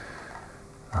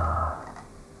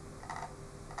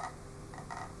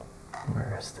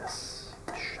 Where is this?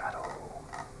 The Shadow.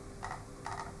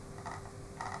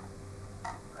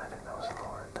 I think that was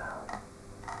lowered down.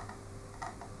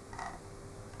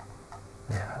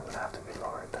 Yeah, it would have to be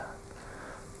lowered down.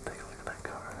 Take a look at that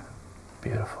cover.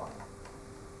 Beautiful.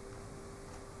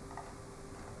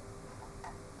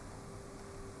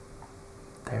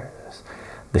 There it is.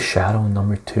 The Shadow,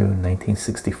 number 2,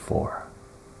 1964.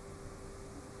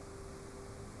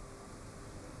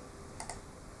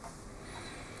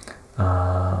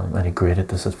 And he graded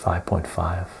this at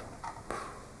 5.5.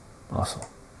 Awesome.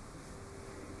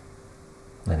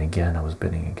 And again, I was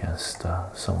bidding against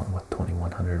someone with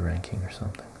 2100 ranking or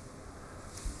something.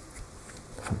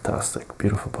 Fantastic,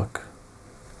 beautiful book.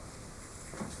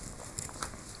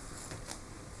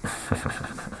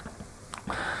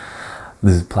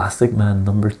 This is Plastic Man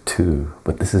number 2,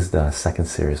 but this is the second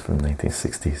series from the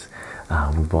 1960s.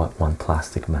 We bought one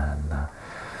Plastic Man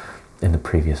in the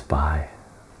previous buy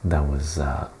that was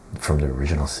from the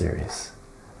original series,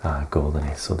 Golden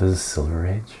Age. So this is Silver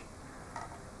Age,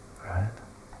 right?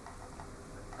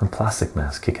 And Plastic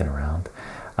Man's kicking around.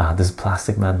 This is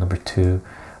Plastic Man number 2,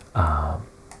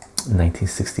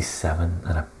 1967,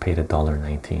 and I paid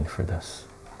 $1.19 for this.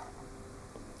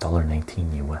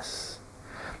 $1.19 US.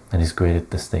 And he's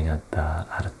graded this thing at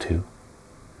out of 2.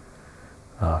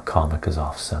 Comic is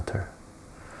off center.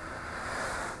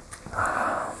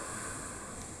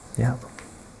 Yeah.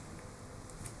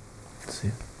 Let's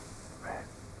see. Right.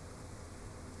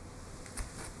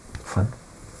 Fun.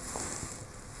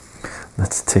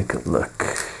 Let's take a look.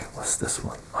 What's this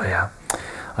one? Oh yeah,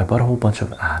 I bought a whole bunch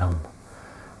of Adam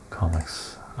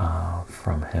comics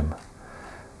from him.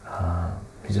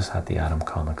 He just had the Adam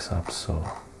comics up, so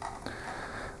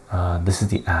this is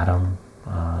the Adam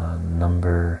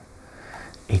number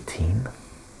 18.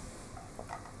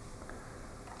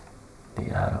 The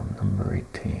Adam number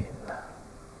 18.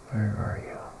 Where are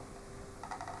you?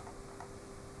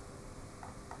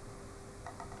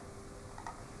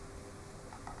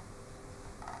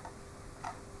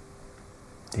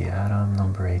 The Adam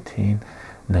number 18,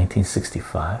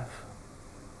 1965.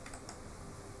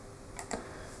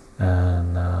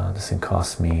 And this thing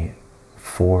cost me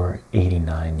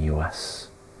 $4.89 US.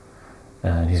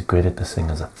 And he's graded this thing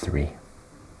as a 3.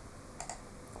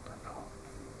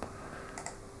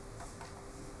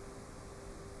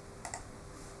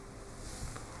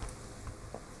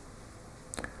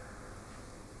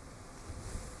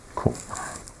 Cool.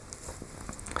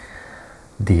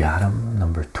 The Atom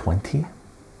number 20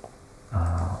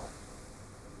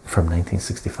 from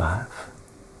 1965.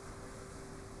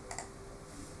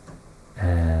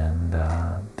 And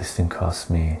this thing cost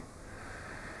me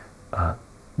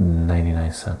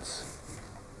 99 cents.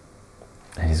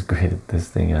 And he's graded this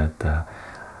thing at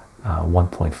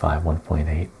 1.5,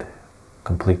 1.8.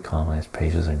 Complete comics,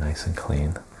 pages are nice and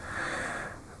clean.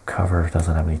 Cover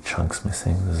doesn't have any chunks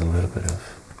missing. There's a little bit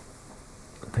of,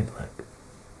 I think, like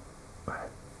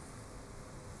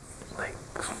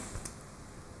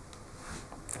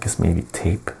I guess maybe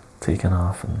tape taken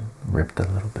off and ripped a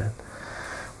little bit.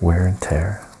 Wear and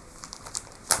tear.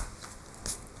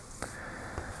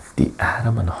 The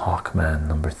Atom and Hawkman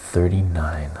number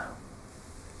 39.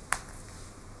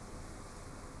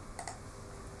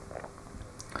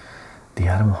 The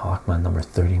Atom and Hawkman number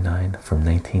 39 from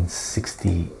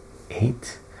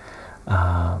 1968.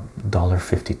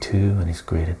 $1.52, and he's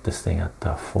graded this thing at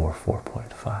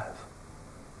 4.5.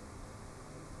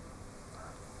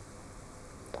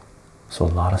 So a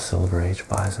lot of Silver Age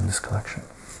buys in this collection.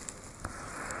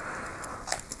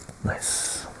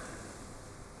 Nice.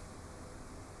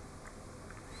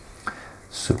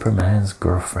 Superman's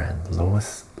girlfriend,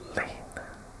 Lois Lane,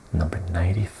 number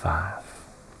 95.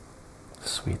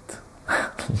 Sweet.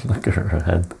 Look at her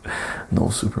head. No,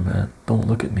 Superman, don't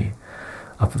look at me.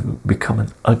 I've become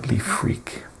an ugly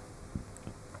freak.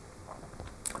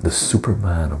 The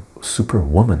Superwoman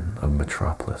of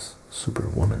Metropolis.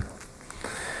 Superwoman.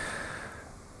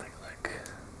 Take a look.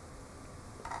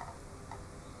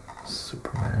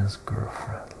 Superman's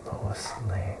girlfriend, Lois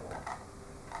Lane.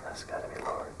 That's gotta be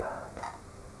lowered down.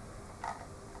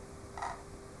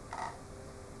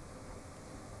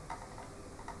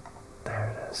 There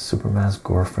it is. Superman's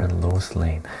girlfriend, Lois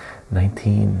Lane,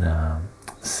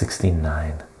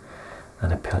 1969,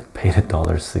 and I paid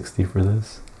 $1.60 for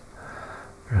this.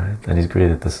 Right, and he's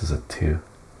graded this as a 2,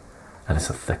 and it's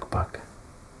a thick book.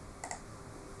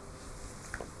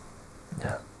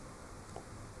 Yeah.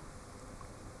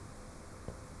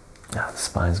 Yeah, the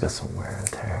spine's got some wear and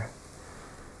tear.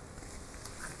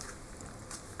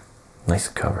 Nice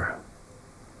cover.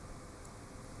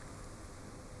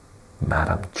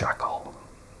 Madame Jekyll,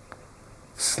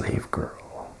 Slave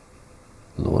Girl,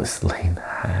 Lois Lane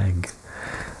Hag.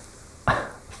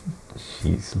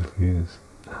 Jeez Louise.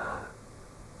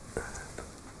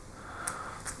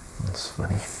 That's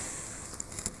funny.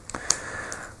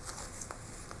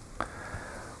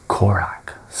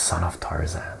 Korak, son of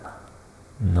Tarzan,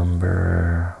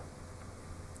 number.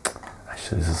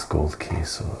 Actually, this is gold key,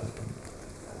 so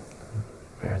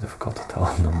very difficult to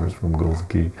tell numbers from gold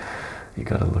key. You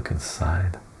gotta look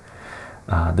inside.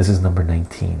 This is number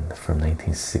 19 from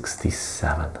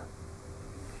 1967.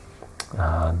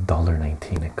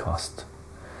 $1.19 it cost,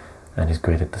 and he's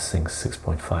graded this thing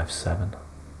 6.57.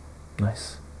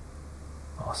 Nice.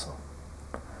 Awesome.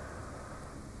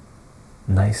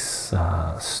 Nice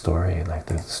story. Like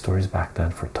the stories back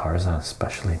then for Tarzan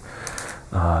especially,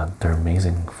 they're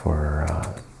amazing for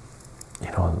you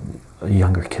know,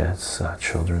 younger kids,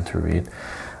 children to read.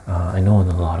 I know in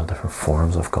a lot of different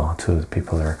forums I've gone to,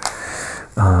 people are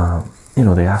you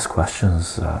know, they ask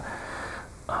questions,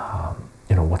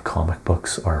 you know, what comic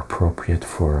books are appropriate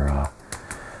for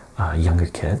younger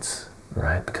kids,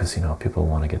 right? Because, you know, people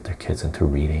want to get their kids into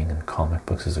reading, and comic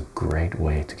books is a great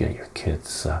way to get your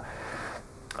kids to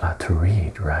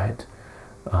read, right?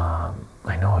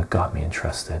 I know it got me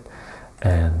interested,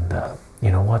 and you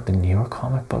know what, the newer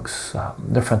comic books,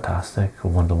 they're fantastic.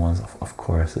 One of the ones, of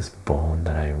course, is Bone,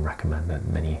 that I recommended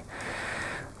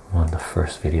one of the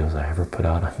first videos I ever put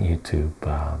out on YouTube.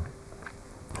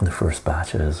 The first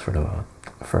batches for the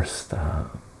first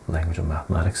Language of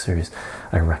Mathematics series,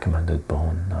 I recommended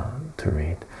Bone to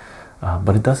read,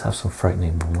 but it does have some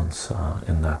frightening moments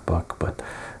in that book, but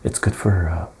it's good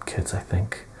for kids, I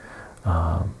think.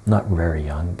 Not very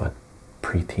young, but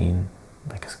preteen,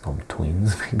 I guess call them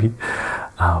tweens maybe.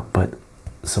 But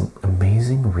some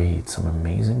amazing reads, some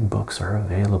amazing books are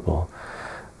available.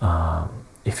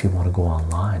 If you want to go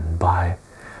online and buy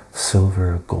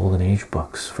silver golden age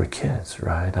books for kids,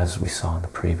 right, as we saw in the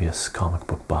previous comic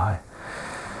book buy.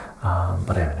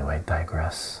 But anyway,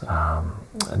 digress.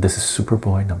 This is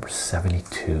Superboy number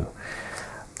 72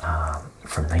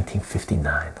 from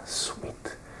 1959.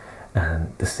 Sweet.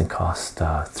 And this thing cost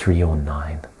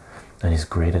 $3.09, and he's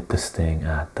graded this thing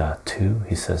at 2.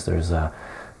 He says there's a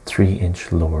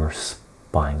 3-inch lower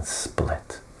spine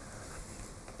split.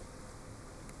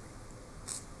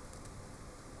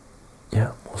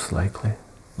 Yeah, most likely.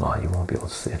 Well, you won't be able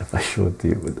to see it if I show it to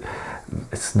you, but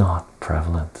it's not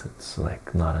prevalent. It's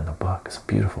like not in the book. It's a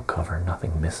beautiful cover,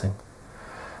 nothing missing.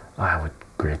 I would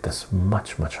grade this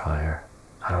much higher.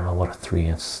 I don't know what a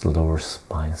 3-inch lower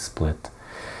spine split,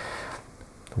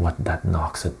 what that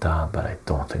knocks it down, but I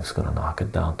don't think it's going to knock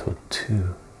it down to a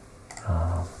 2.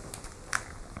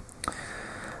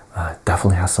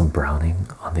 Definitely has some browning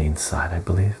on the inside, I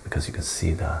believe, because you can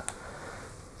see the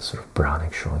sort of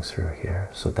browning showing through here,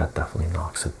 so that definitely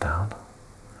knocks it down.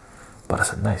 But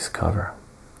it's a nice cover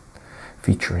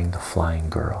featuring the flying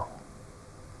girl.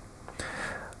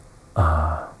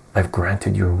 I've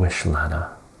granted your wish,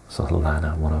 Lana. So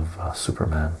Lana, one of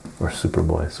Superman or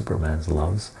Superboy, Superman's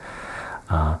loves.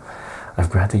 I've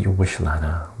granted your wish,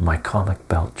 Lana. My comic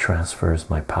belt transfers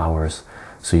my powers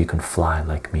so you can fly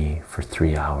like me for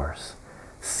 3 hours.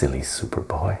 Silly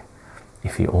Superboy.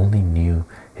 If you only knew,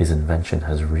 his invention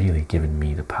has really given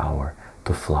me the power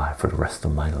to fly for the rest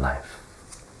of my life.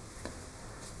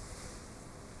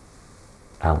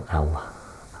 LL.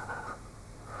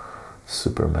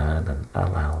 Superman and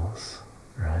LLs,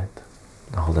 right?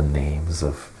 All the names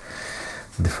of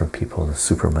different people in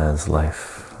Superman's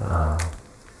life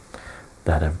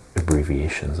that have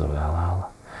abbreviations of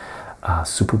LL.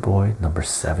 Superboy number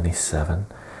 77,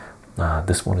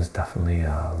 This one is definitely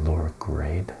a lower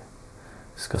grade.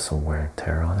 It's got some wear and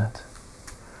tear on it.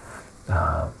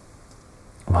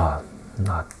 Well,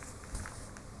 not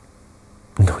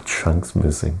no chunks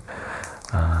missing.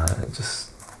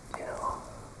 Just, you know,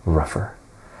 rougher.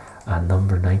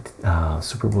 Number 19,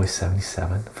 Superboy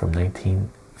 77 from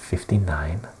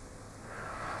 1959.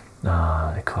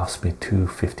 It cost me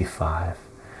 $2.55,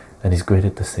 and he's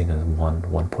graded this thing as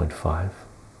 1.5.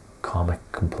 Comic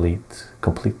complete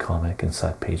comic.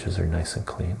 Inside pages are nice and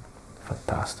clean.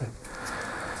 Fantastic.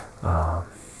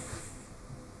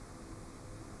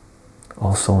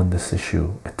 Also in this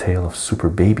issue, A Tale of Super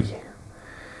Baby,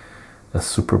 a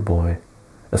Superboy,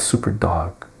 a Super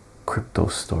Dog crypto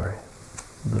story.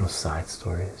 Little side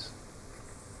stories.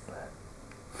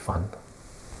 Fun.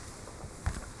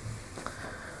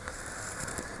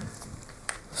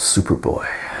 Superboy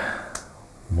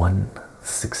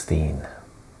 116.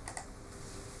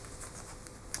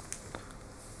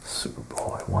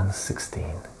 Superboy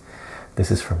 116.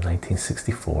 This is from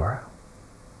 1964.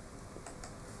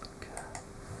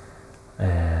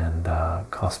 And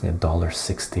cost me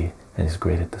 $1.60, and he's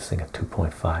graded this thing at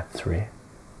 2.53.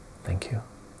 Thank you.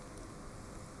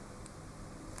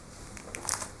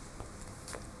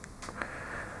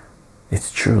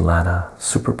 It's true, Lana.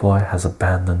 Superboy has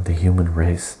abandoned the human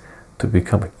race to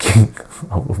become a king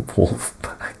of a wolf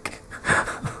pack.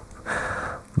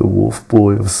 The wolf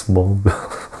boy of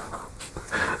Smallville.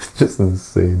 It's just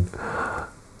insane.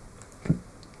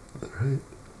 Right?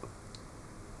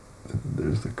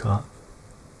 There's the cop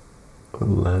with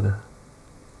Lana.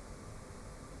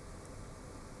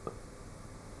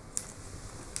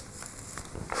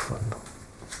 Fun.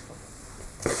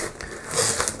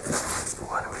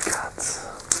 What do we got?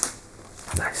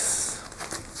 Nice.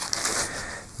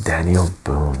 Daniel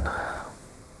Boone.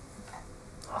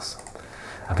 Awesome.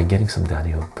 I've been getting some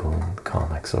Daniel Boone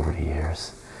comics over the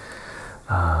years.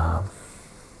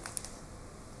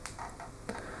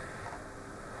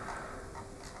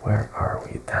 Where are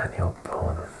we? Daniel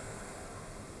Boone.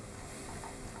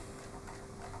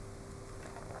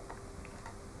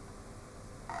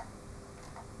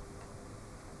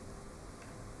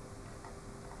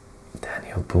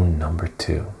 Daniel Boone number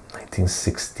 2,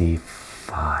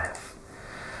 1965.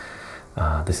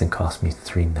 This thing cost me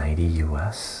 $3.90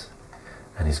 US,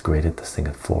 and he's graded this thing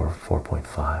at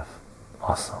 4.5.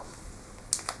 Awesome.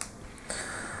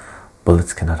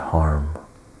 Bullets cannot harm.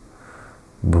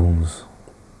 Boone's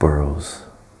burrows,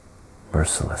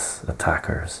 merciless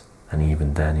attackers, and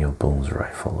even Daniel Boone's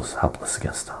rifle is helpless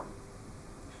against them.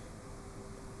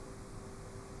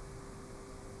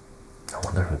 I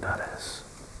wonder who that is.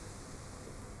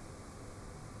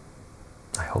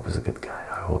 I hope he's a good guy.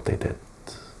 I hope they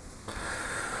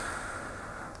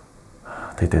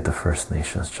did the First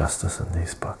Nations justice in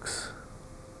these books.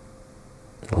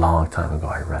 A long time ago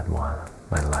I read one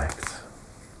I liked.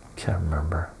 Can't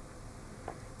remember.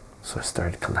 So I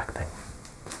started collecting.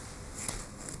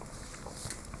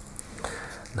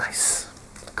 Nice.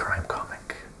 Crime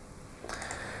comic.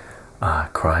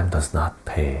 Crime Does Not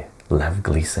Pay. Lev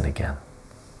Gleason again.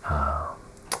 That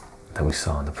we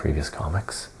saw in the previous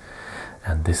comics.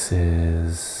 And this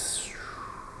is...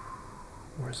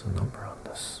 Where's the number on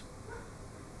this?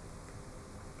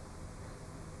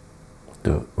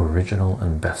 The original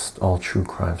and best all true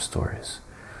crime stories.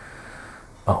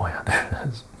 Oh yeah, there it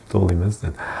is. Totally missed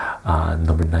it.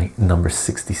 Number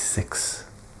 66.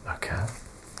 Okay,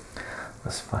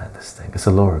 let's find this thing. It's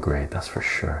a lower grade, that's for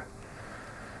sure.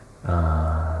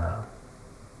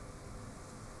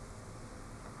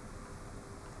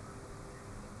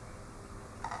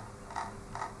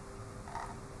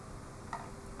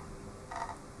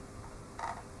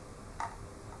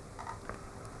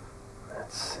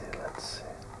 Let's see.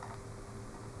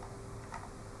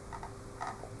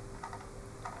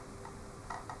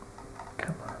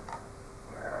 Come on,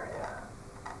 where are you?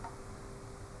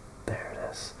 There it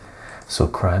is. So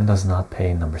Crime Does Not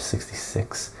Pay, number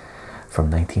 66 from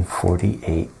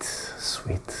 1948.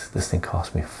 Sweet. This thing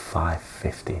cost me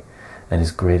 $5.50, and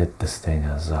he's graded this thing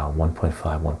as 1.5,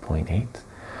 1.8.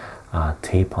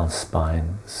 Tape on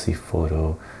spine, see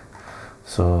photo.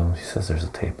 So he says there's a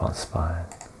tape on spine,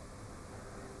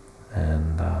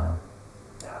 and yeah,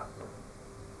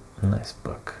 nice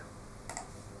book.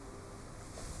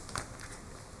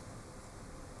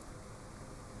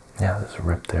 Yeah, there's a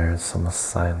rip there, someone's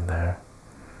sign there.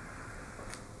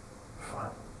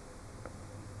 Fun.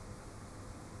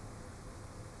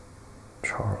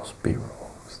 Charles B.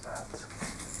 Who's that?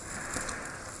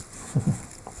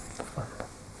 Fun.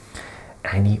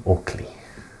 Annie Oakley.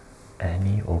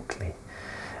 Annie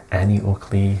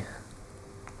Oakley,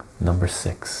 number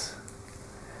 6.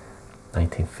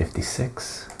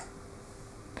 1956,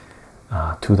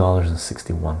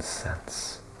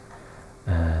 $2.61,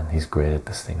 and he's graded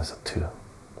this thing as a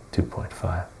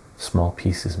 2.5. Small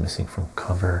piece is missing from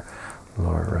cover,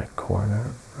 lower right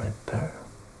corner, right there.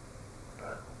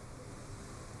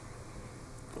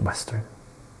 Western.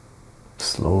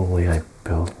 Slowly I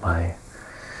build my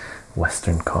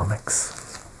Western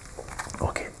comics.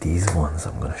 Okay, these ones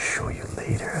I'm gonna show you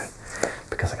later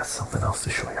because I got something else to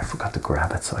show you. I forgot to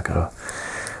grab it, so I gotta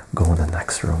go in the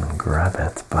next room and grab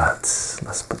it. But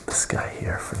let's put this guy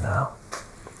here for now.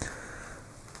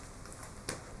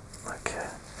 Okay.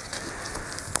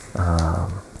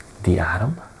 The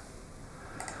Atom,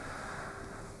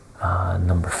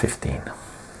 number 15.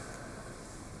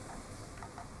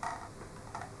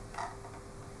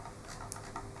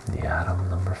 The Atom,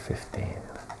 number 15.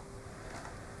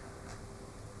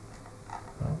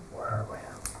 Oh, where are we?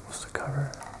 What's the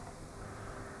cover?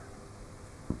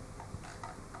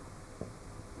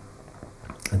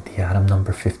 The Atom,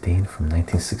 number 15 from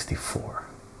 1964.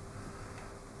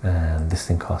 And this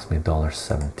thing cost me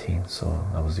 $1.17, so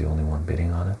I was the only one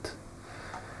bidding on it.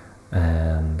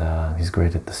 And he's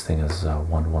graded this thing as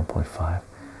 1.5.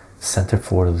 Center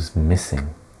forward is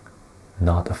missing,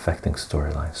 not affecting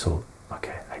storyline. So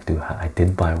okay, I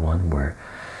did buy one where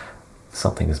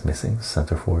something is missing,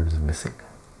 center forward is missing.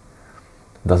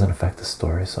 It doesn't affect the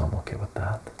story, so I'm okay with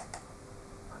that.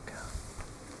 Okay.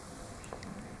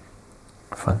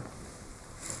 Fun.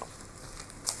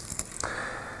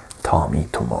 Tommy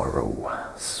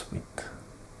Tomorrow, sweet.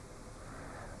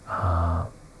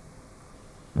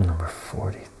 Number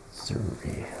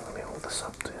 43. Let me hold this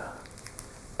up to you.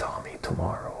 Tommy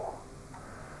Tomorrow.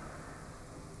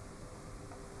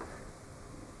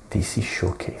 DC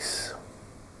Showcase.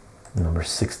 Number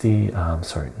 60.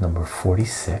 Number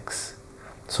 46.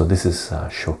 So this is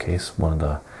Showcase, one of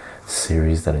the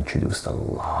series that introduced a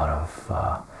lot of,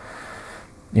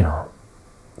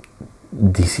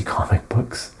 DC comic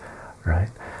books, right?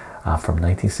 From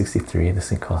 1963, this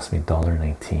thing cost me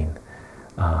 $1.19.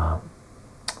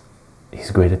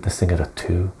 He's graded this thing at a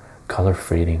 2. Color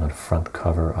fading on front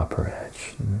cover, upper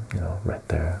edge. Right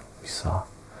there we saw,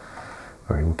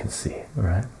 or we can see,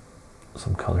 right?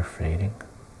 Some color fading.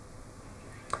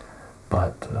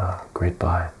 But great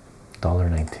buy,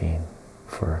 $1.19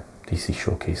 for DC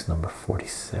Showcase number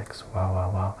 46.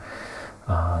 Wow.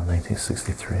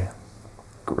 1963.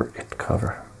 Great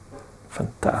cover.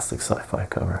 Fantastic sci-fi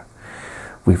cover.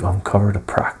 We've uncovered a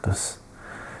practice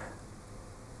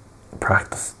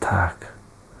attack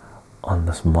on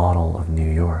this model of New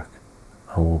York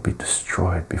and will be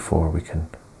destroyed before we can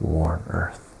warn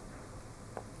Earth.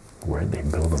 Where'd they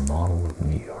build a model of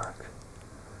New York?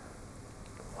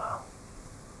 Wow.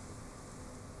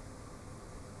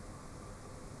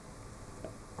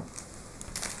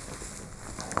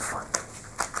 Fun.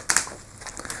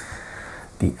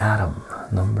 The Atom,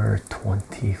 number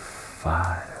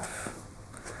 25.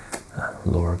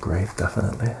 Lower grade,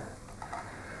 definitely.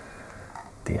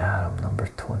 The Atom, number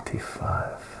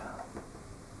 25.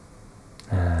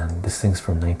 And this thing's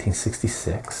from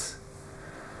 1966.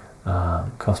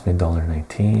 Cost me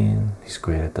 $1.19. He's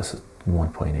graded this at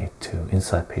 1.82.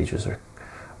 Inside pages are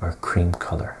cream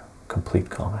color, complete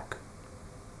comic.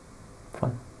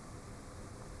 Fun.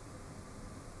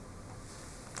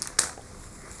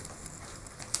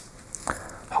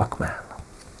 Hawkman.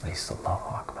 I used to love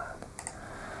Hawkman.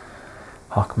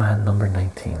 Hawkman number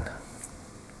 19.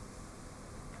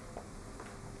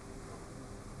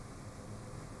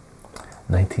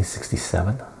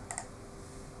 1967.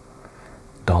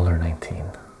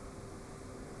 $1.19.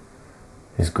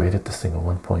 He's graded this thing at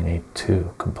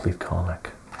 1.82, complete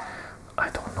comic. I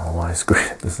don't know why he's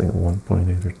graded this thing at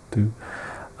 1.8 or 2.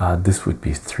 This would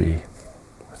be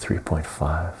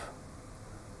 3.5.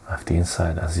 The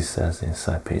inside, as he says, the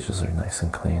inside pages are nice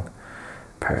and clean.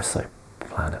 Parasite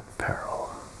Planet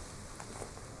Peril.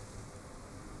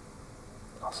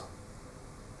 Awesome.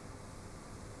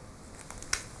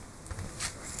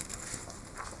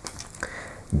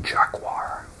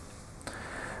 Jaguar.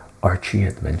 Archie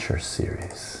Adventure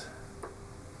Series.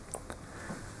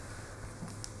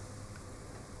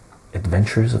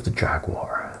 Adventures of the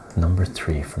Jaguar, number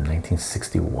 3 from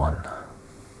 1961.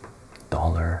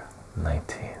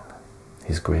 $1.19.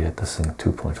 He's graded this thing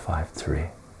 2.53.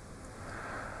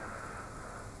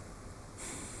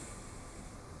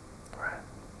 Right.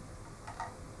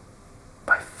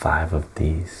 Buy 5 of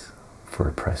these for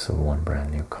the price of one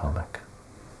brand new comic.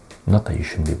 Not that you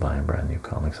shouldn't be buying brand new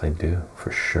comics, I do for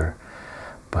sure,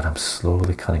 but I'm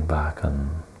slowly cutting back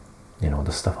on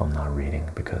the stuff I'm not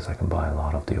reading because I can buy a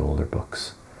lot of the older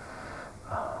books.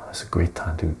 It's a great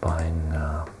time to be buying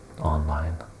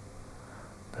online.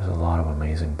 There's a lot of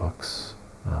amazing books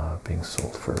being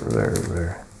sold for a very,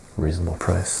 very reasonable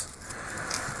price.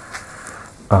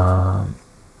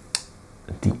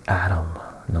 The Atom,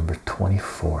 number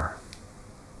 24.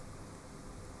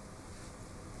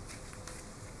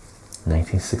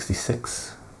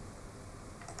 1966.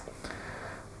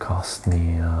 Cost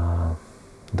me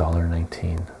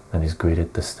 $1.19, and he's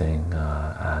graded this thing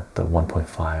at the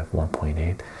 1.5,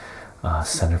 1.8.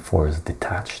 Center for is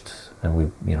detached, and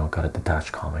we got a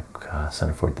detached comic.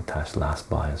 Center for detached last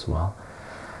buy as well.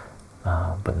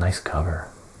 But nice cover.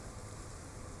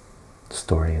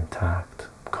 Story intact.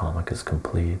 Comic is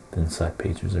complete. Inside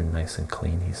pages are nice and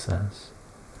clean, he says.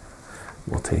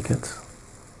 We'll take it.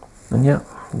 And yeah,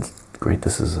 great.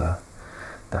 This is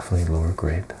definitely lower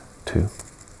grade.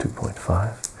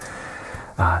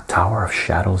 2.5. Tower of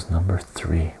Shadows number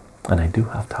 3, and I do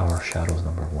have Tower of Shadows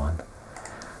number 1.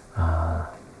 I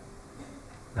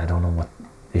don't know what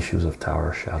issues of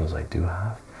Tower of Shadows I do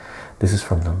have. This is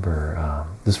from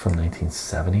this is from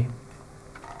 1970.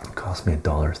 It cost me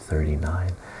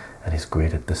 $1.39, and he's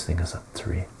graded this thing as a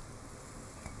 3.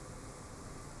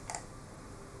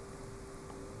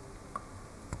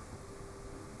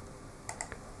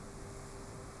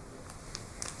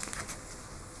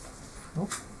 Oh,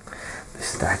 the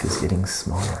stack is getting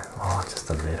smaller. Oh, just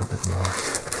a little bit more.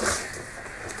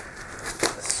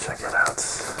 Let's check it out.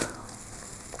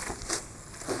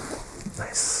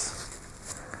 Nice.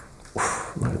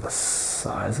 Oof, look at the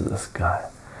size of this guy.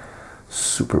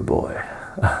 Superboy.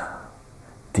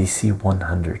 DC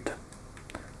 100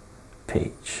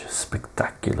 page.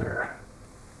 Spectacular.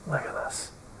 Look at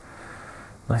this.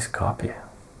 Nice copy.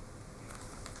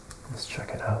 Let's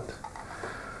check it out.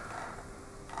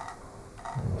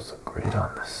 What's the grade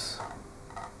on this?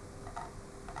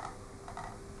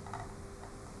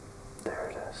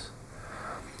 There it is.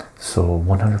 So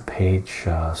 100 page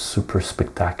super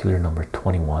spectacular number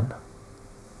 21,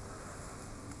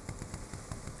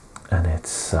 and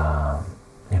it's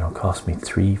cost me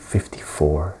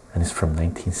 $3.54, and it's from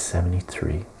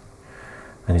 1973,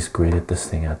 and he's graded this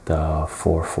thing at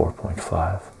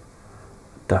 4.5.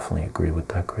 Definitely agree with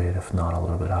that grade. If not a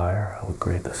little bit higher, I would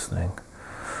grade this thing.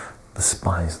 The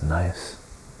spine's nice,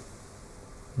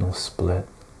 no split,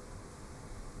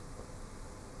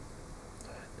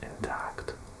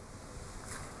 intact.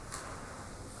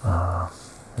 I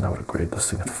would grade this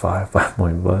thing at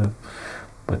 5.5,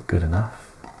 but good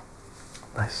enough.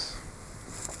 Nice.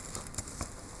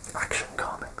 Action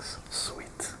Comics,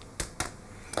 sweet.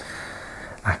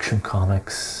 Action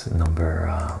Comics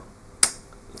number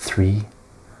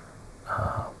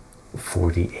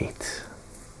 348.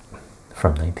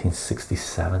 From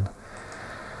 1967.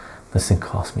 This thing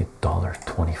cost me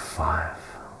 $1.25,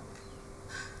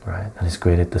 right? And he's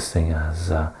graded this thing as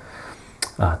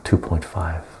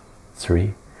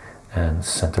 2.53, and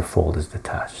centerfold is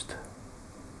detached.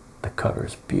 The cover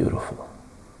is beautiful.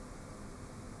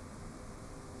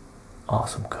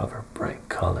 Awesome cover, bright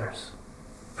colors.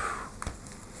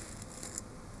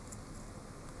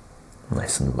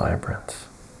 Nice and vibrant.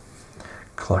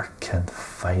 Clark Kent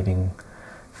fighting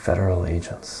federal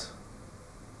agents.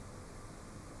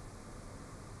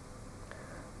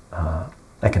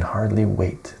 I can hardly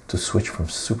wait to switch from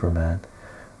Superman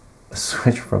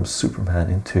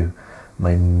into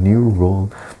my new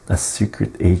role as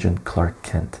secret agent Clark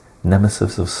Kent,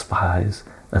 nemesis of spies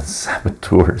and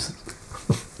saboteurs.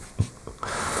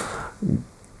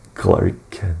 Clark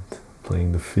Kent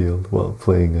playing the field, well,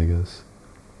 playing, I guess,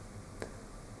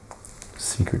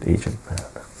 secret agent, man.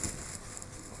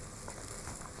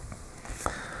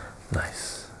 Nice.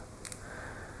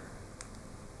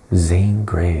 Zane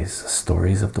Grey's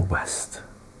Stories of the West,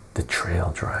 The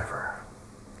Trail Driver.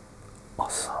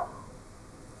 Awesome.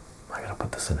 I gotta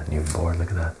put this in a new board.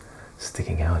 Look at that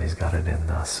sticking out. He's got it in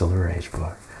Silver Age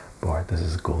board. This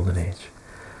is Golden Age.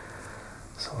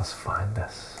 So let's find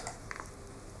this.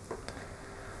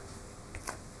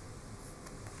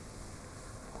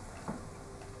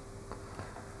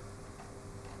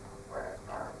 Where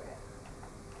are we?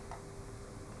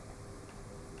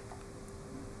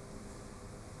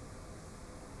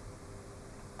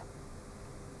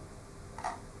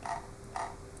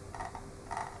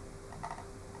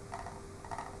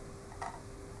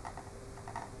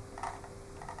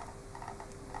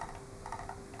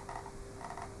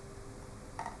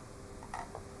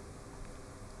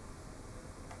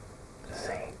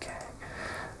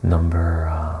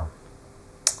 Number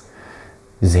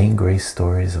Zane Grey's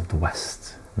Stories of the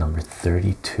West, number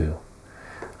 32.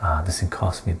 This thing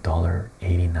cost me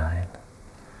 $1.89,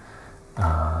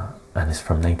 and it's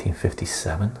from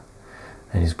 1957,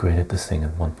 and he's graded this thing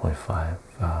at 1.5,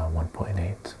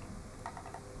 1.8.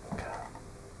 Okay,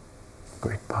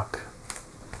 great buck,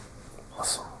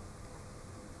 awesome.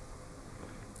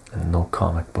 And no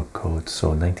comic book code, so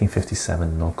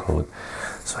 1957 no code,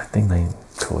 so I think the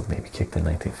code maybe kicked in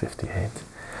 1958.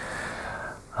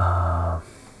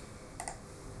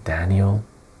 Daniel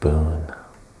Boone,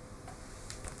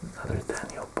 another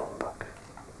Daniel Boone book.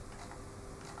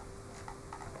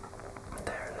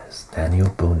 There it is, Daniel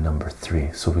Boone number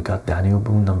 3. So we got Daniel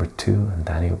Boone number 2 and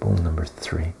Daniel Boone number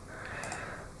 3.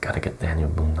 Gotta get Daniel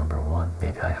Boone number 1.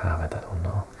 Maybe I have it, I don't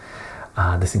know.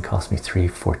 This thing cost me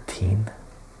 $3.14,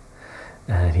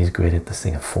 and he's graded this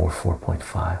thing at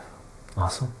 4.5.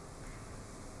 Awesome.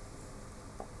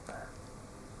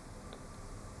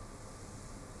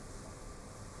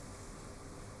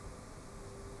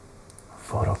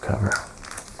 Photo cover.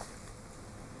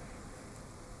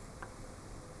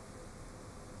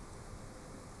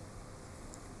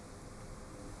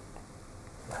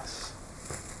 Nice.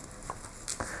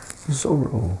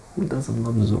 Zorro. Who doesn't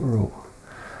love Zorro?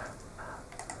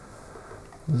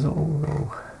 Zorro.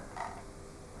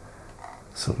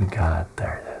 So we got,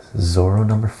 there it is, Zorro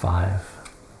number 5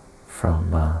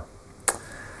 from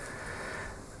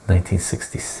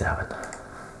 1967.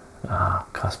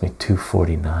 Cost me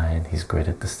 $2.49. He's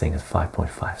graded this thing at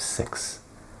 5.56.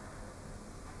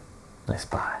 Nice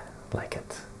buy, like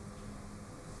it.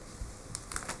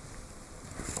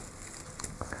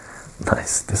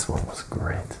 Nice, this one was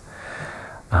great.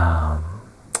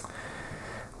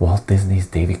 Walt Disney's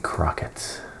Davy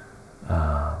Crockett.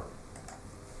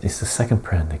 It's the second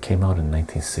print. It came out in the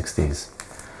 1960s.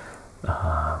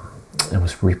 It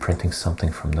was reprinting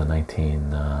something from the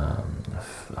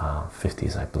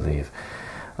 1950s, I believe.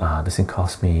 This thing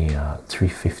cost me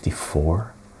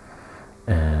 $3.54,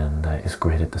 and it's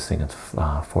graded this thing at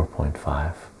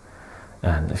 4.5.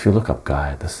 And if you look up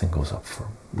guide, this thing goes up for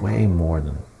way more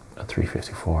than a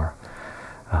 $3.54.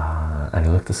 And I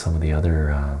looked at some of the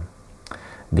other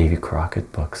Davy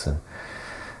Crockett books, and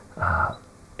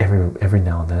every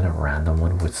now and then a random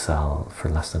one would sell for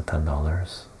less than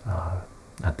 $10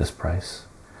 at this price,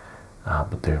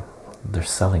 but they're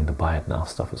selling the buy it now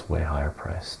stuff is way higher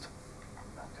priced.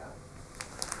 Okay.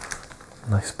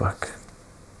 Nice book.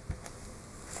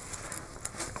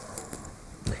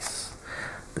 Nice.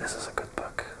 This is a good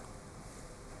book.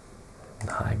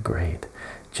 High grade.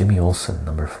 Jimmy Olsen,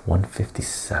 number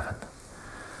 157.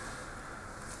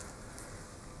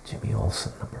 Jimmy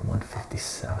Olsen, number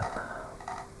 157.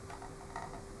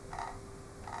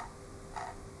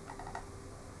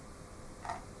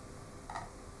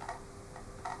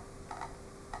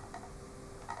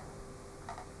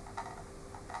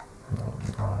 No,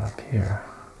 not up here.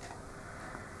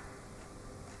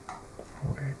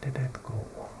 Where did it go?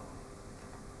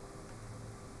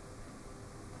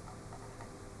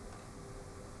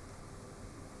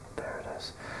 There it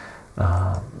is.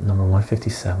 Number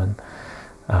 157,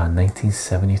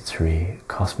 1973.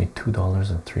 Cost me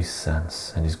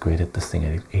 $2.03, and he's graded this thing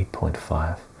at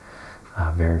 8.5.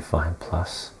 Very fine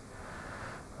plus.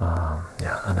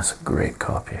 Yeah, and it's a great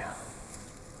copy.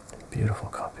 Beautiful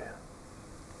copy.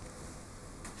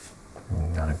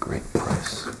 Got a great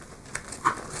price.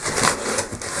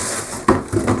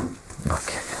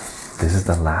 Okay, this is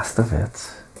the last of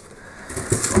it.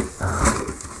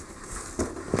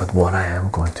 But what I am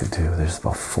going to do, there's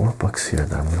about 4 books here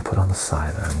that I'm going to put on the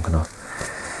side. I'm going to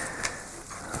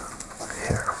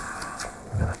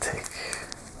take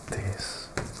these,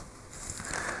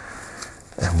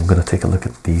 and we're going to take a look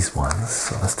at these ones.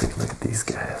 So let's take a look at these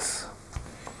guys.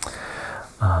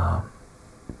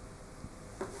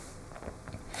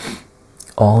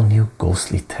 All New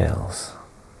Ghostly Tales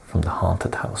from the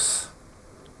Haunted House.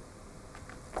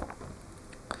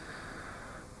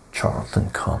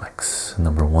 Charlton Comics,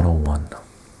 number 101.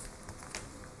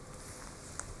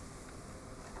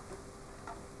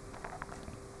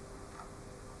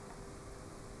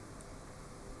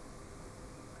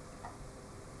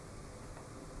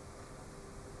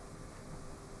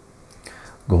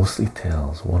 Ghostly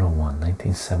Tales 101,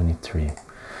 1973.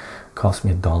 Cost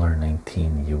me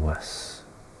 $1.19 US,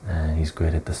 and he's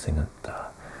graded this thing at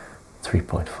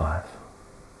 3.5,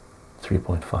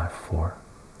 3.54.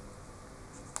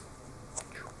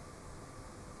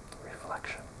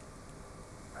 Reflection.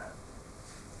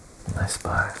 Nice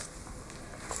buy.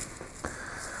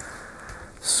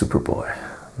 Superboy,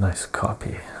 nice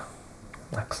copy,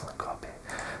 excellent copy.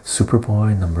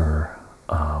 Superboy number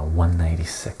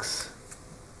 196.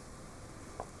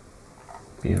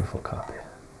 Beautiful copy.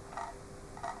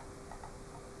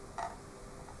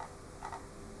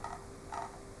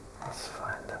 Let's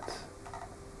find it.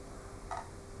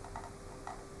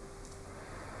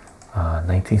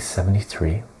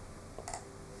 1973.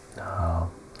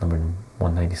 Number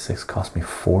 196 cost me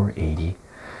 480,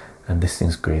 and this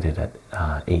thing's graded at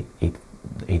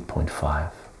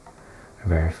 8.5.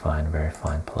 Very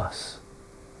fine plus.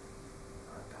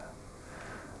 Okay.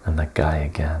 And that guy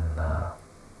again,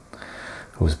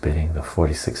 who was bidding the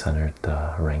 4600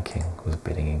 ranking, was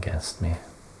bidding against me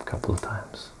a couple of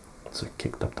times, so it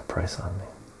kicked up the price on me.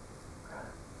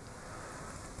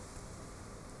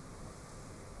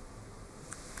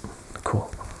 Cool.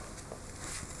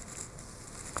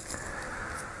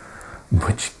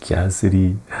 Butch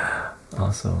Cassidy,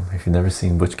 awesome. If you've never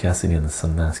seen Butch Cassidy and the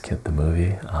Sundance Kid, the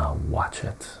movie, watch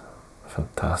it.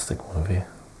 Fantastic movie.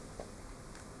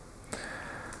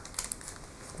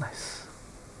 Nice.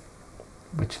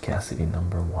 Butch Cassidy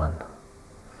number 1.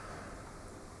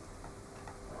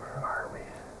 Where are we?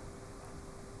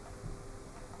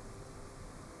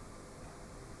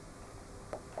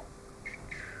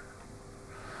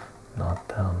 Not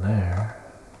down there.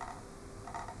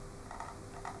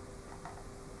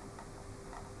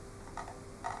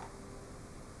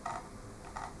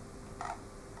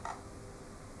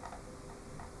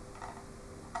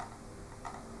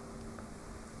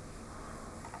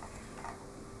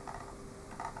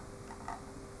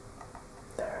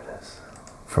 There it is.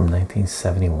 From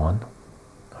 1971.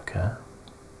 Okay.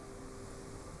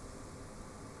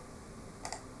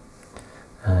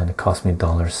 And it cost me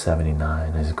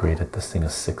 $1.79. It's graded this thing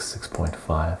as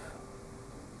 6.5.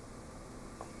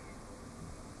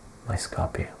 Nice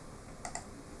copy.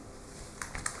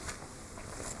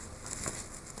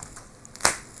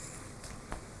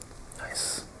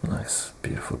 Nice,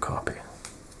 beautiful copy.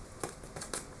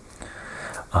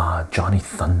 Johnny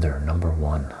Thunder number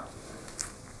 1.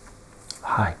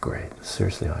 High grade,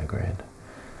 seriously high grade.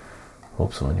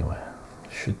 Hope so anyway.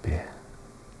 Should be.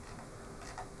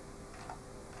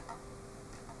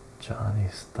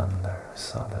 Johnny's Thunder. I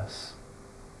saw this.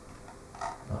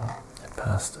 Oh, I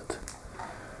passed it.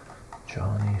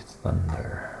 Johnny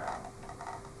Thunder.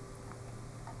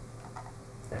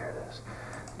 There it is.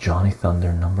 Johnny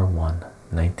Thunder number 1,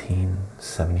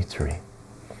 1973.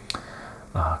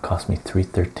 Cost me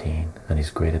 $3.13, and he's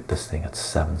graded this thing at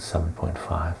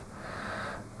 7.5.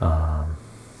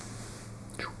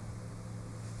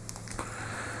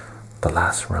 The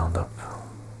last roundup,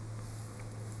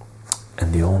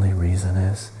 and the only reason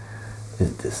is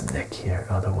this neck here.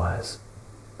 Otherwise,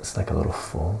 it's like a little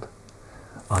fold.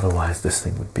 Otherwise, this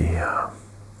thing would be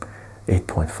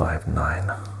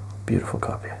 8.59. Beautiful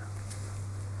copy.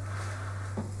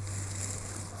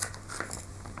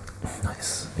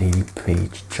 Nice.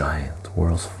 80-page giant,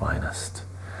 world's finest.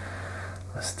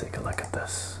 Let's take a look at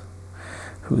this.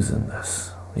 Who's in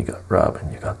this? You got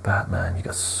Robin, you got Batman, you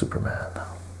got Superman.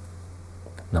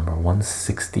 Number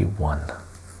 161.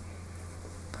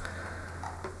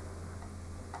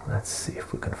 Let's see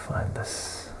if we can find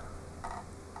this.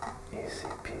 Easy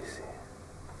peasy.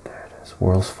 There it is.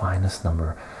 World's finest,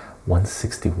 number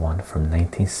 161 from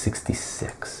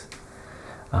 1966.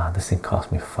 This thing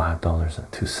cost me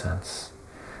 $5.02,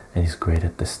 and he's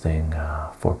graded this thing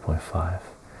 4.5.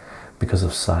 Because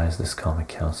of size, this comic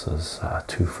counts as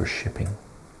 2 for shipping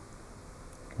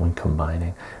when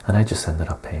combining, and I just ended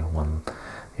up paying one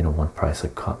price.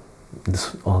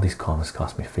 All these comics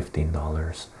cost me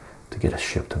 $15 to get it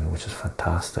shipped to me, which is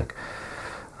fantastic.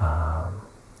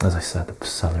 As I said, the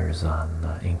seller is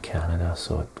in Canada,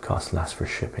 so it costs less for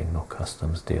shipping, no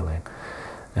customs dealing,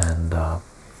 and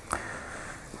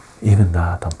even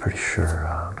that, I'm pretty sure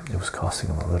it was costing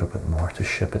him a little bit more to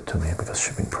ship it to me, because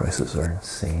shipping prices are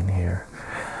insane here.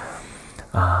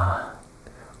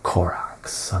 Korak,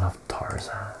 son of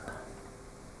Tarzan.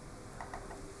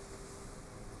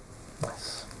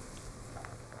 Nice.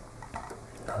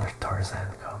 Another Tarzan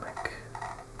comic.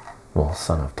 Well,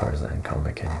 son of Tarzan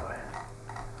comic anyway.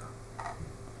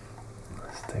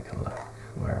 Let's take a look.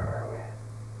 Where are we?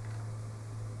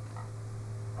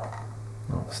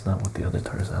 No, it's not with the other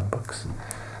Tarzan books,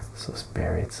 so it's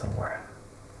buried somewhere.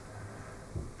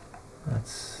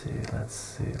 Let's see.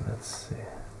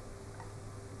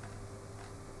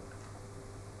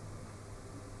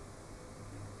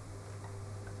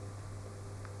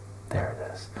 There it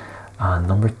is.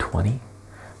 Number 20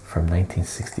 from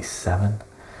 1967.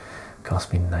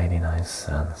 Cost me 99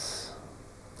 cents,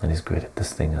 and he's graded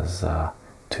this thing as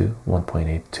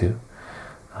 1.82.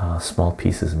 Small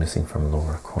pieces missing from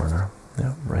lower corner.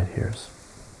 Yeah, right here's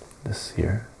this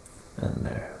here and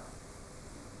there,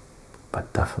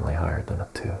 but definitely higher than a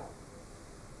 2.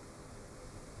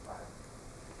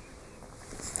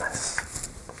 Nice.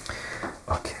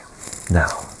 Okay,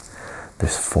 now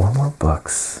there's 4 more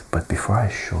books, but before I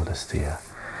show this to you,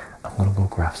 I'm I'm gonna go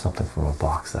grab something from a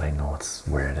box that I know it's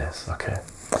where it is. Okay,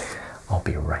 I'll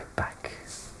be right back.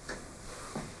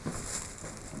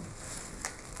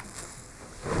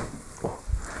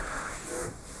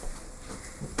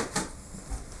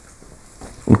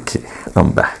 Okay,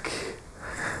 I'm back.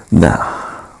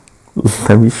 Now,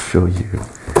 let me show you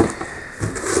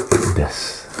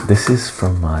this. This is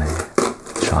from my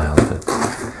childhood.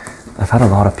 I've had a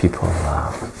lot of people,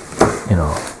 you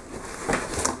know,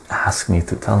 ask me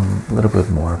to tell them a little bit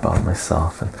more about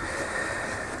myself, and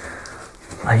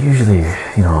I usually,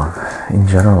 you know, in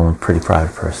general, I'm a pretty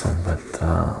private person, but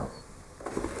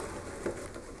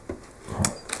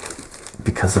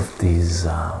because of these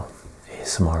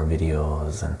ASMR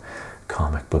videos and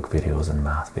comic book videos and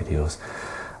math videos,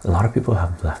 a lot of people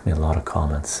have left me a lot of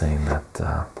comments saying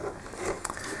that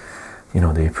you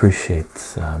know, they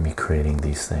appreciate me creating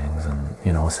these things, and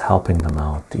you know, it's helping them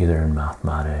out either in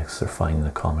mathematics or finding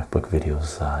the comic book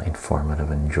videos informative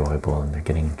and enjoyable, and they're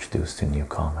getting introduced to new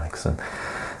comics and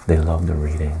they love the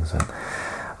readings. And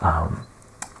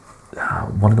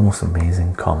one of the most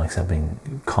amazing comments I've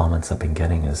been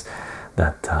getting is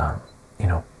that you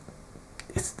know,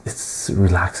 it's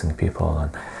relaxing people,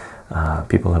 and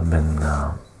people have been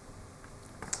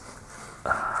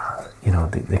you know,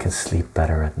 they can sleep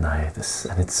better at night.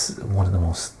 And it's one of the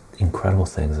most incredible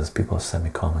things is people have sent me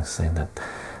comments saying that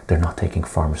they're not taking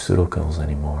pharmaceuticals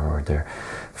anymore, or their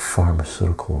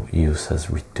pharmaceutical use has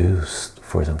reduced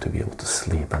for them to be able to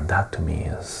sleep. And that to me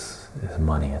is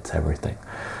money. It's everything.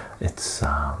 It's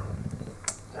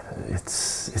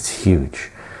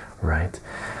huge, right?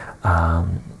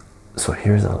 So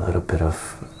here's a little bit of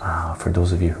for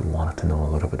those of you who wanted to know a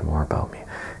little bit more about me,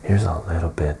 here's a little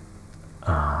bit,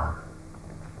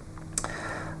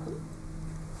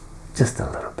 just a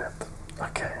little bit.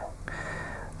 Okay,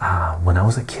 when I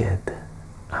was a kid,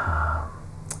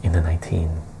 in the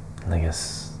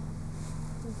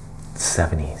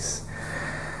 70s,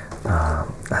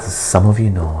 as some of you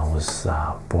know, I was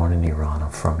born in Iran.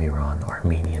 I'm from Iran,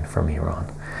 Armenian from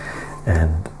Iran,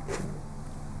 and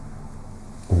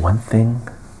one thing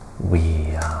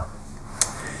we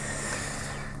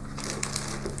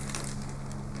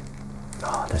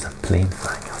oh, there's a plane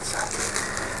flying outside.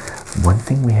 One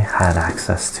thing we had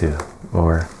access to,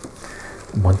 or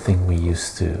one thing we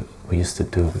used to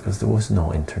do, because there was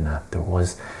no internet, there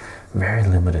was very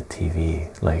limited TV.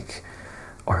 Like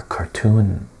our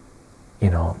cartoon, you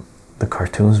know, the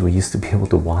cartoons we used to be able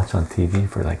to watch on TV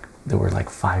for like, there were like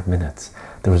 5 minutes.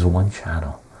 There was one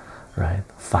channel, right?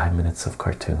 5 minutes of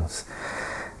cartoons.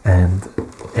 And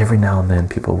every now and then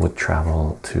people would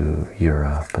travel to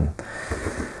Europe and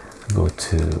go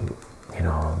to, you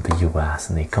know, the US,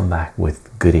 and they come back with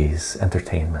goodies,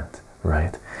 entertainment,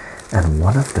 right? And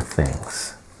one of the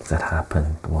things that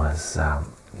happened was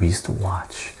we used to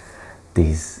watch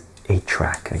these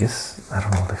 8-track, I guess, I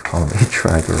don't know what they call them,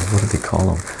 8-track, or what do they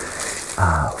call them,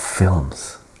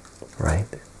 films, right?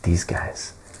 These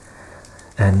guys.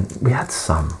 And we had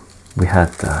some. We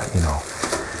had, you know,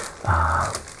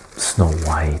 Snow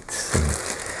White and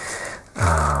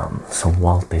some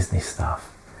Walt Disney stuff.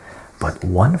 But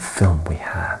one film we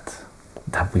had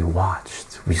that we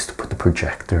watched, we used to put the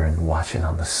projector and watch it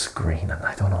on the screen, and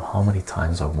I don't know how many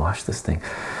times I watched this thing.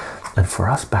 And for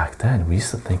us back then, we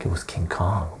used to think it was King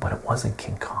Kong, but it wasn't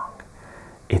King Kong.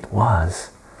 It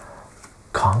was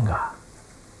Conga,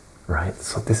 right?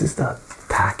 So this is the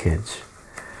package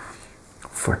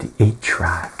for the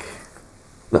 8-track,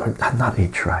 not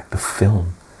 8-track, the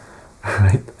film,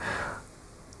 right?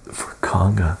 For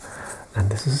Conga. And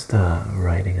this is the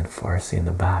writing in Farsi in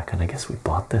the back, and I guess we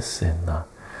bought this in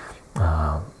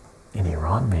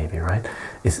Iran, maybe, right?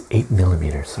 It's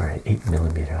 8mm, sorry,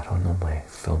 8mm. I don't know my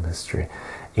film history.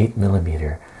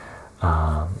 8mm.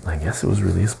 I guess it was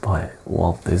released by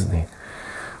Walt Disney,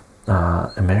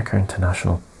 American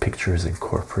International Pictures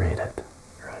Incorporated,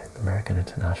 right? American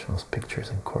International Pictures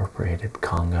Incorporated,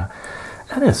 Conga,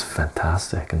 and it's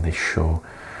fantastic. And they show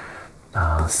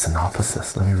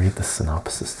synopsis. Let me read the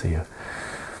synopsis to you.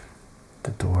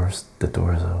 The doors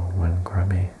of when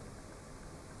Grammy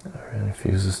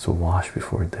refuses to wash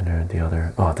before dinner. The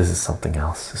other, oh, this is something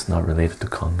else. It's not related to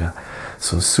Conga.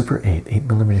 So Super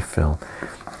 8mm film,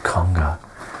 Conga,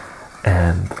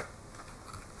 and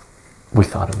we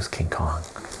thought it was King Kong.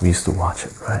 We used to watch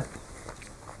it, right?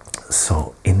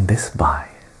 So in this buy,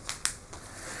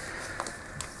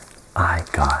 I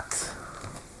got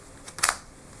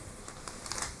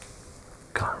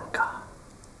Conga.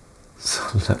 So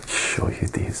let me show you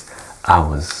these. I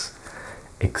was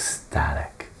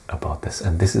ecstatic about this,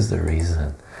 and this is the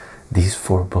reason. These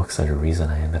 4 books are the reason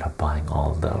I ended up buying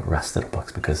all the rest of the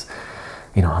books, because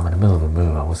you know, I'm in the middle of a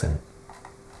move. I wasn't,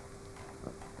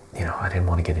 you know, I didn't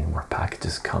want to get any more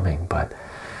packages coming, but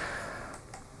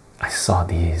I saw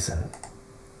these and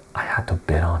I had to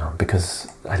bid on them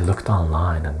because I looked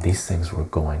online and these things were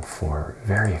going for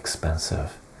very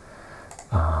expensive.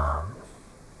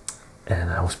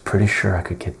 And I was pretty sure I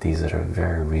could get these at a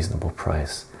very reasonable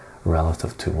price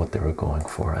relative to what they were going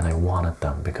for, and I wanted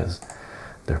them because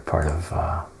they're part of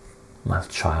my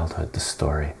childhood, the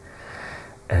story.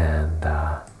 And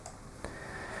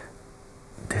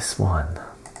this one,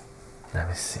 let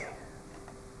me see,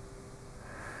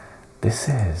 this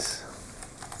is,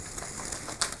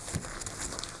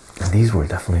 and these were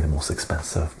definitely the most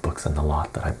expensive books in the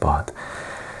lot that I bought.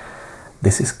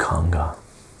 This is Conga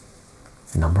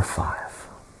number 5.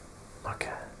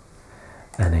 Okay,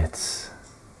 and it's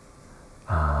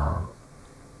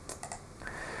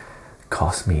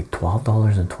cost me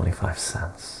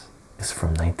 $12.25. It's from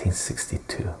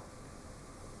 1962.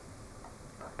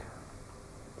 Okay.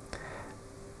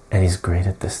 And he's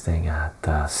graded this thing at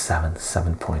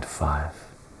 7.5.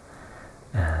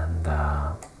 And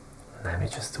let me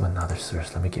just do another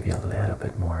search. Let me give you a little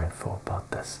bit more info about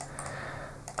this.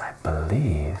 I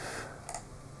believe,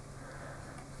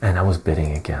 and I was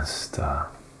bidding against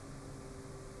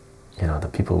you know, the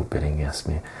people who were bidding against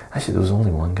me. Actually, there was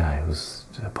only one guy who was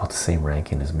about the same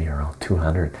ranking as me, around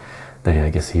 200, that I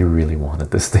guess he really wanted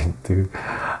this thing too.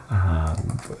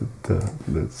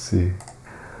 Let's see,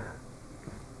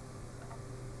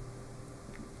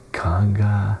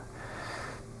 Conga,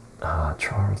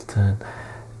 Charlton,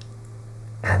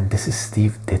 and this is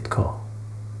Steve Ditko.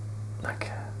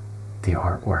 Like the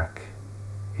artwork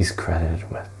he's credited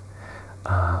with.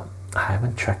 I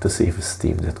haven't checked to see if it's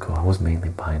Steve Ditko. I was mainly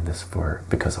buying this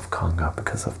because of Conga,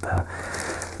 because of the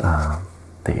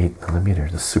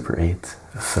 8mm, the Super 8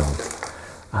 film,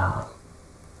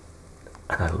 and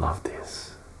I love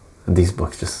these. These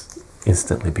books just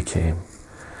instantly became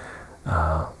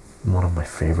one of my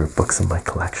favorite books in my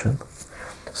collection.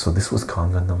 So this was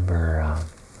Conga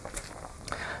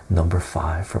number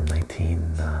 5 from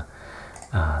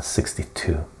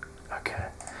 1962. Okay.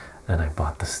 And I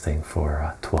bought this thing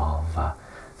for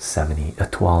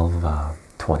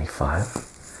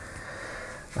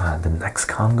 $12.25. The next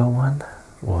Conga one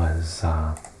was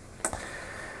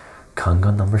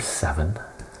Conga number 7.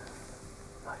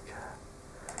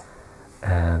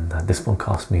 And this one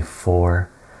cost me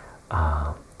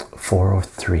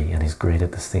 403, and he's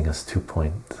graded this thing as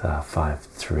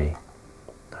 2.53.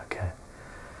 Okay,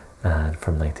 and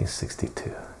from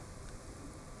 1962.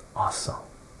 Awesome.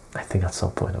 I think at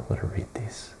some point I'm going to read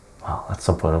these. Well, at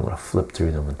some point I'm going to flip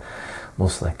through them and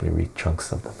most likely read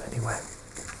chunks of them anyway.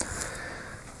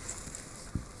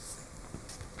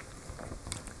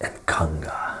 And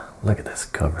Conga, look at this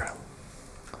cover.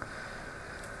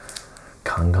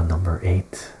 Conga number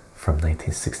 8 from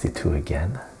 1962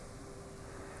 again.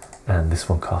 And this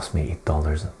one cost me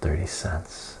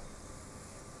 $8.30.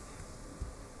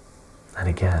 And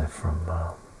again, from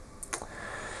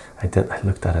I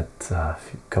looked at it a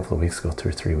couple of weeks ago, 2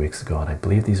 or 3 weeks ago, and I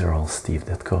believe these are all Steve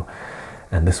Ditko,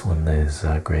 and this one is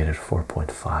graded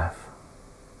 4.5.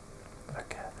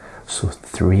 Okay, so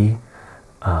 3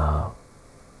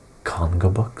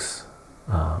 Conga books,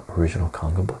 original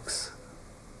Conga books.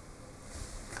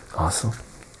 Awesome.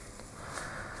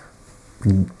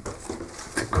 To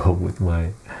go with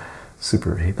my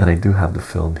Super 8, and I do have the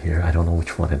film here. I don't know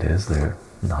which one it is. They're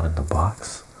not in the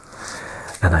box.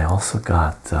 And I also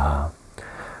got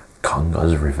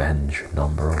Conga's Revenge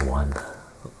number 1.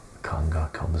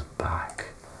 Conga comes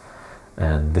back,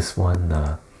 and this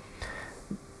one,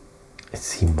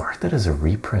 he marked it as a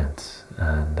reprint,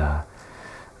 and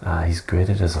he's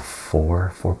graded as a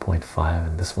 4.5,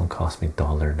 and this one cost me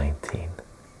 $1.19,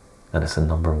 and it's a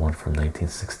number 1 from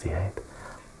 1968.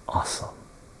 Awesome,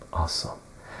 awesome.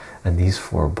 And these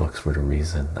 4 books were the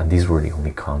reason, and these were the only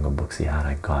Conga books he had.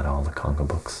 I got all the Conga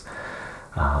books.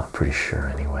 Pretty sure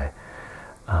anyway,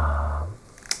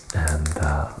 and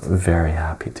very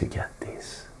happy to get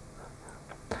these.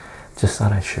 Just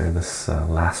thought I'd share this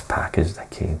last package that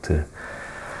came to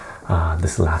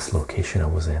this last location I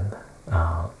was in.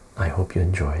 I hope you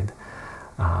enjoyed.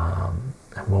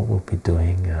 And what we'll be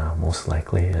doing most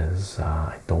likely is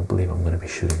I don't believe I'm going to be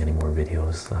shooting any more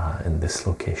videos in this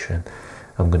location.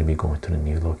 I'm going to be going to the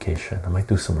new location. I might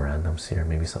do some randoms here,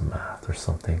 maybe some math or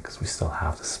something, because we still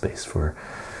have the space for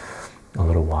a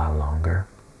little while longer.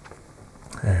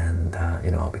 And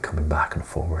you know, I'll be coming back and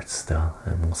forward still,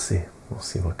 and we'll see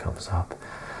what comes up.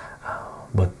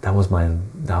 But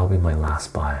that'll be my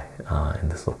last buy in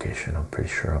this location. I'm pretty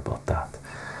sure about that.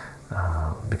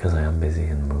 because I am busy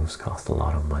and moves cost a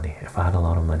lot of money. If I had a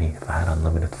lot of money, if I had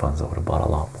unlimited funds, I would have bought a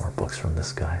lot more books from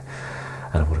this guy,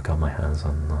 and I would have got my hands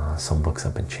on some books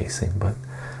I've been chasing. But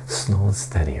slow and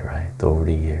steady, right? Over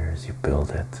the years, you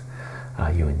build it,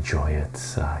 you enjoy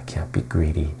it, can't be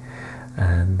greedy,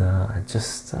 and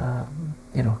just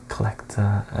you know, collect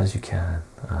as you can.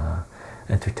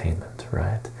 Entertainment,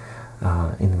 right?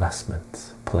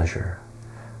 Investment, pleasure,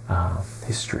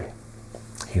 history,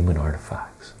 human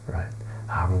artifacts, right?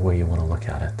 However way you want to look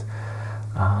at it,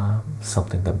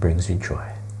 something that brings you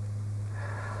joy.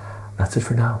 That's it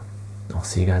for now. I'll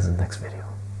see you guys in the next video.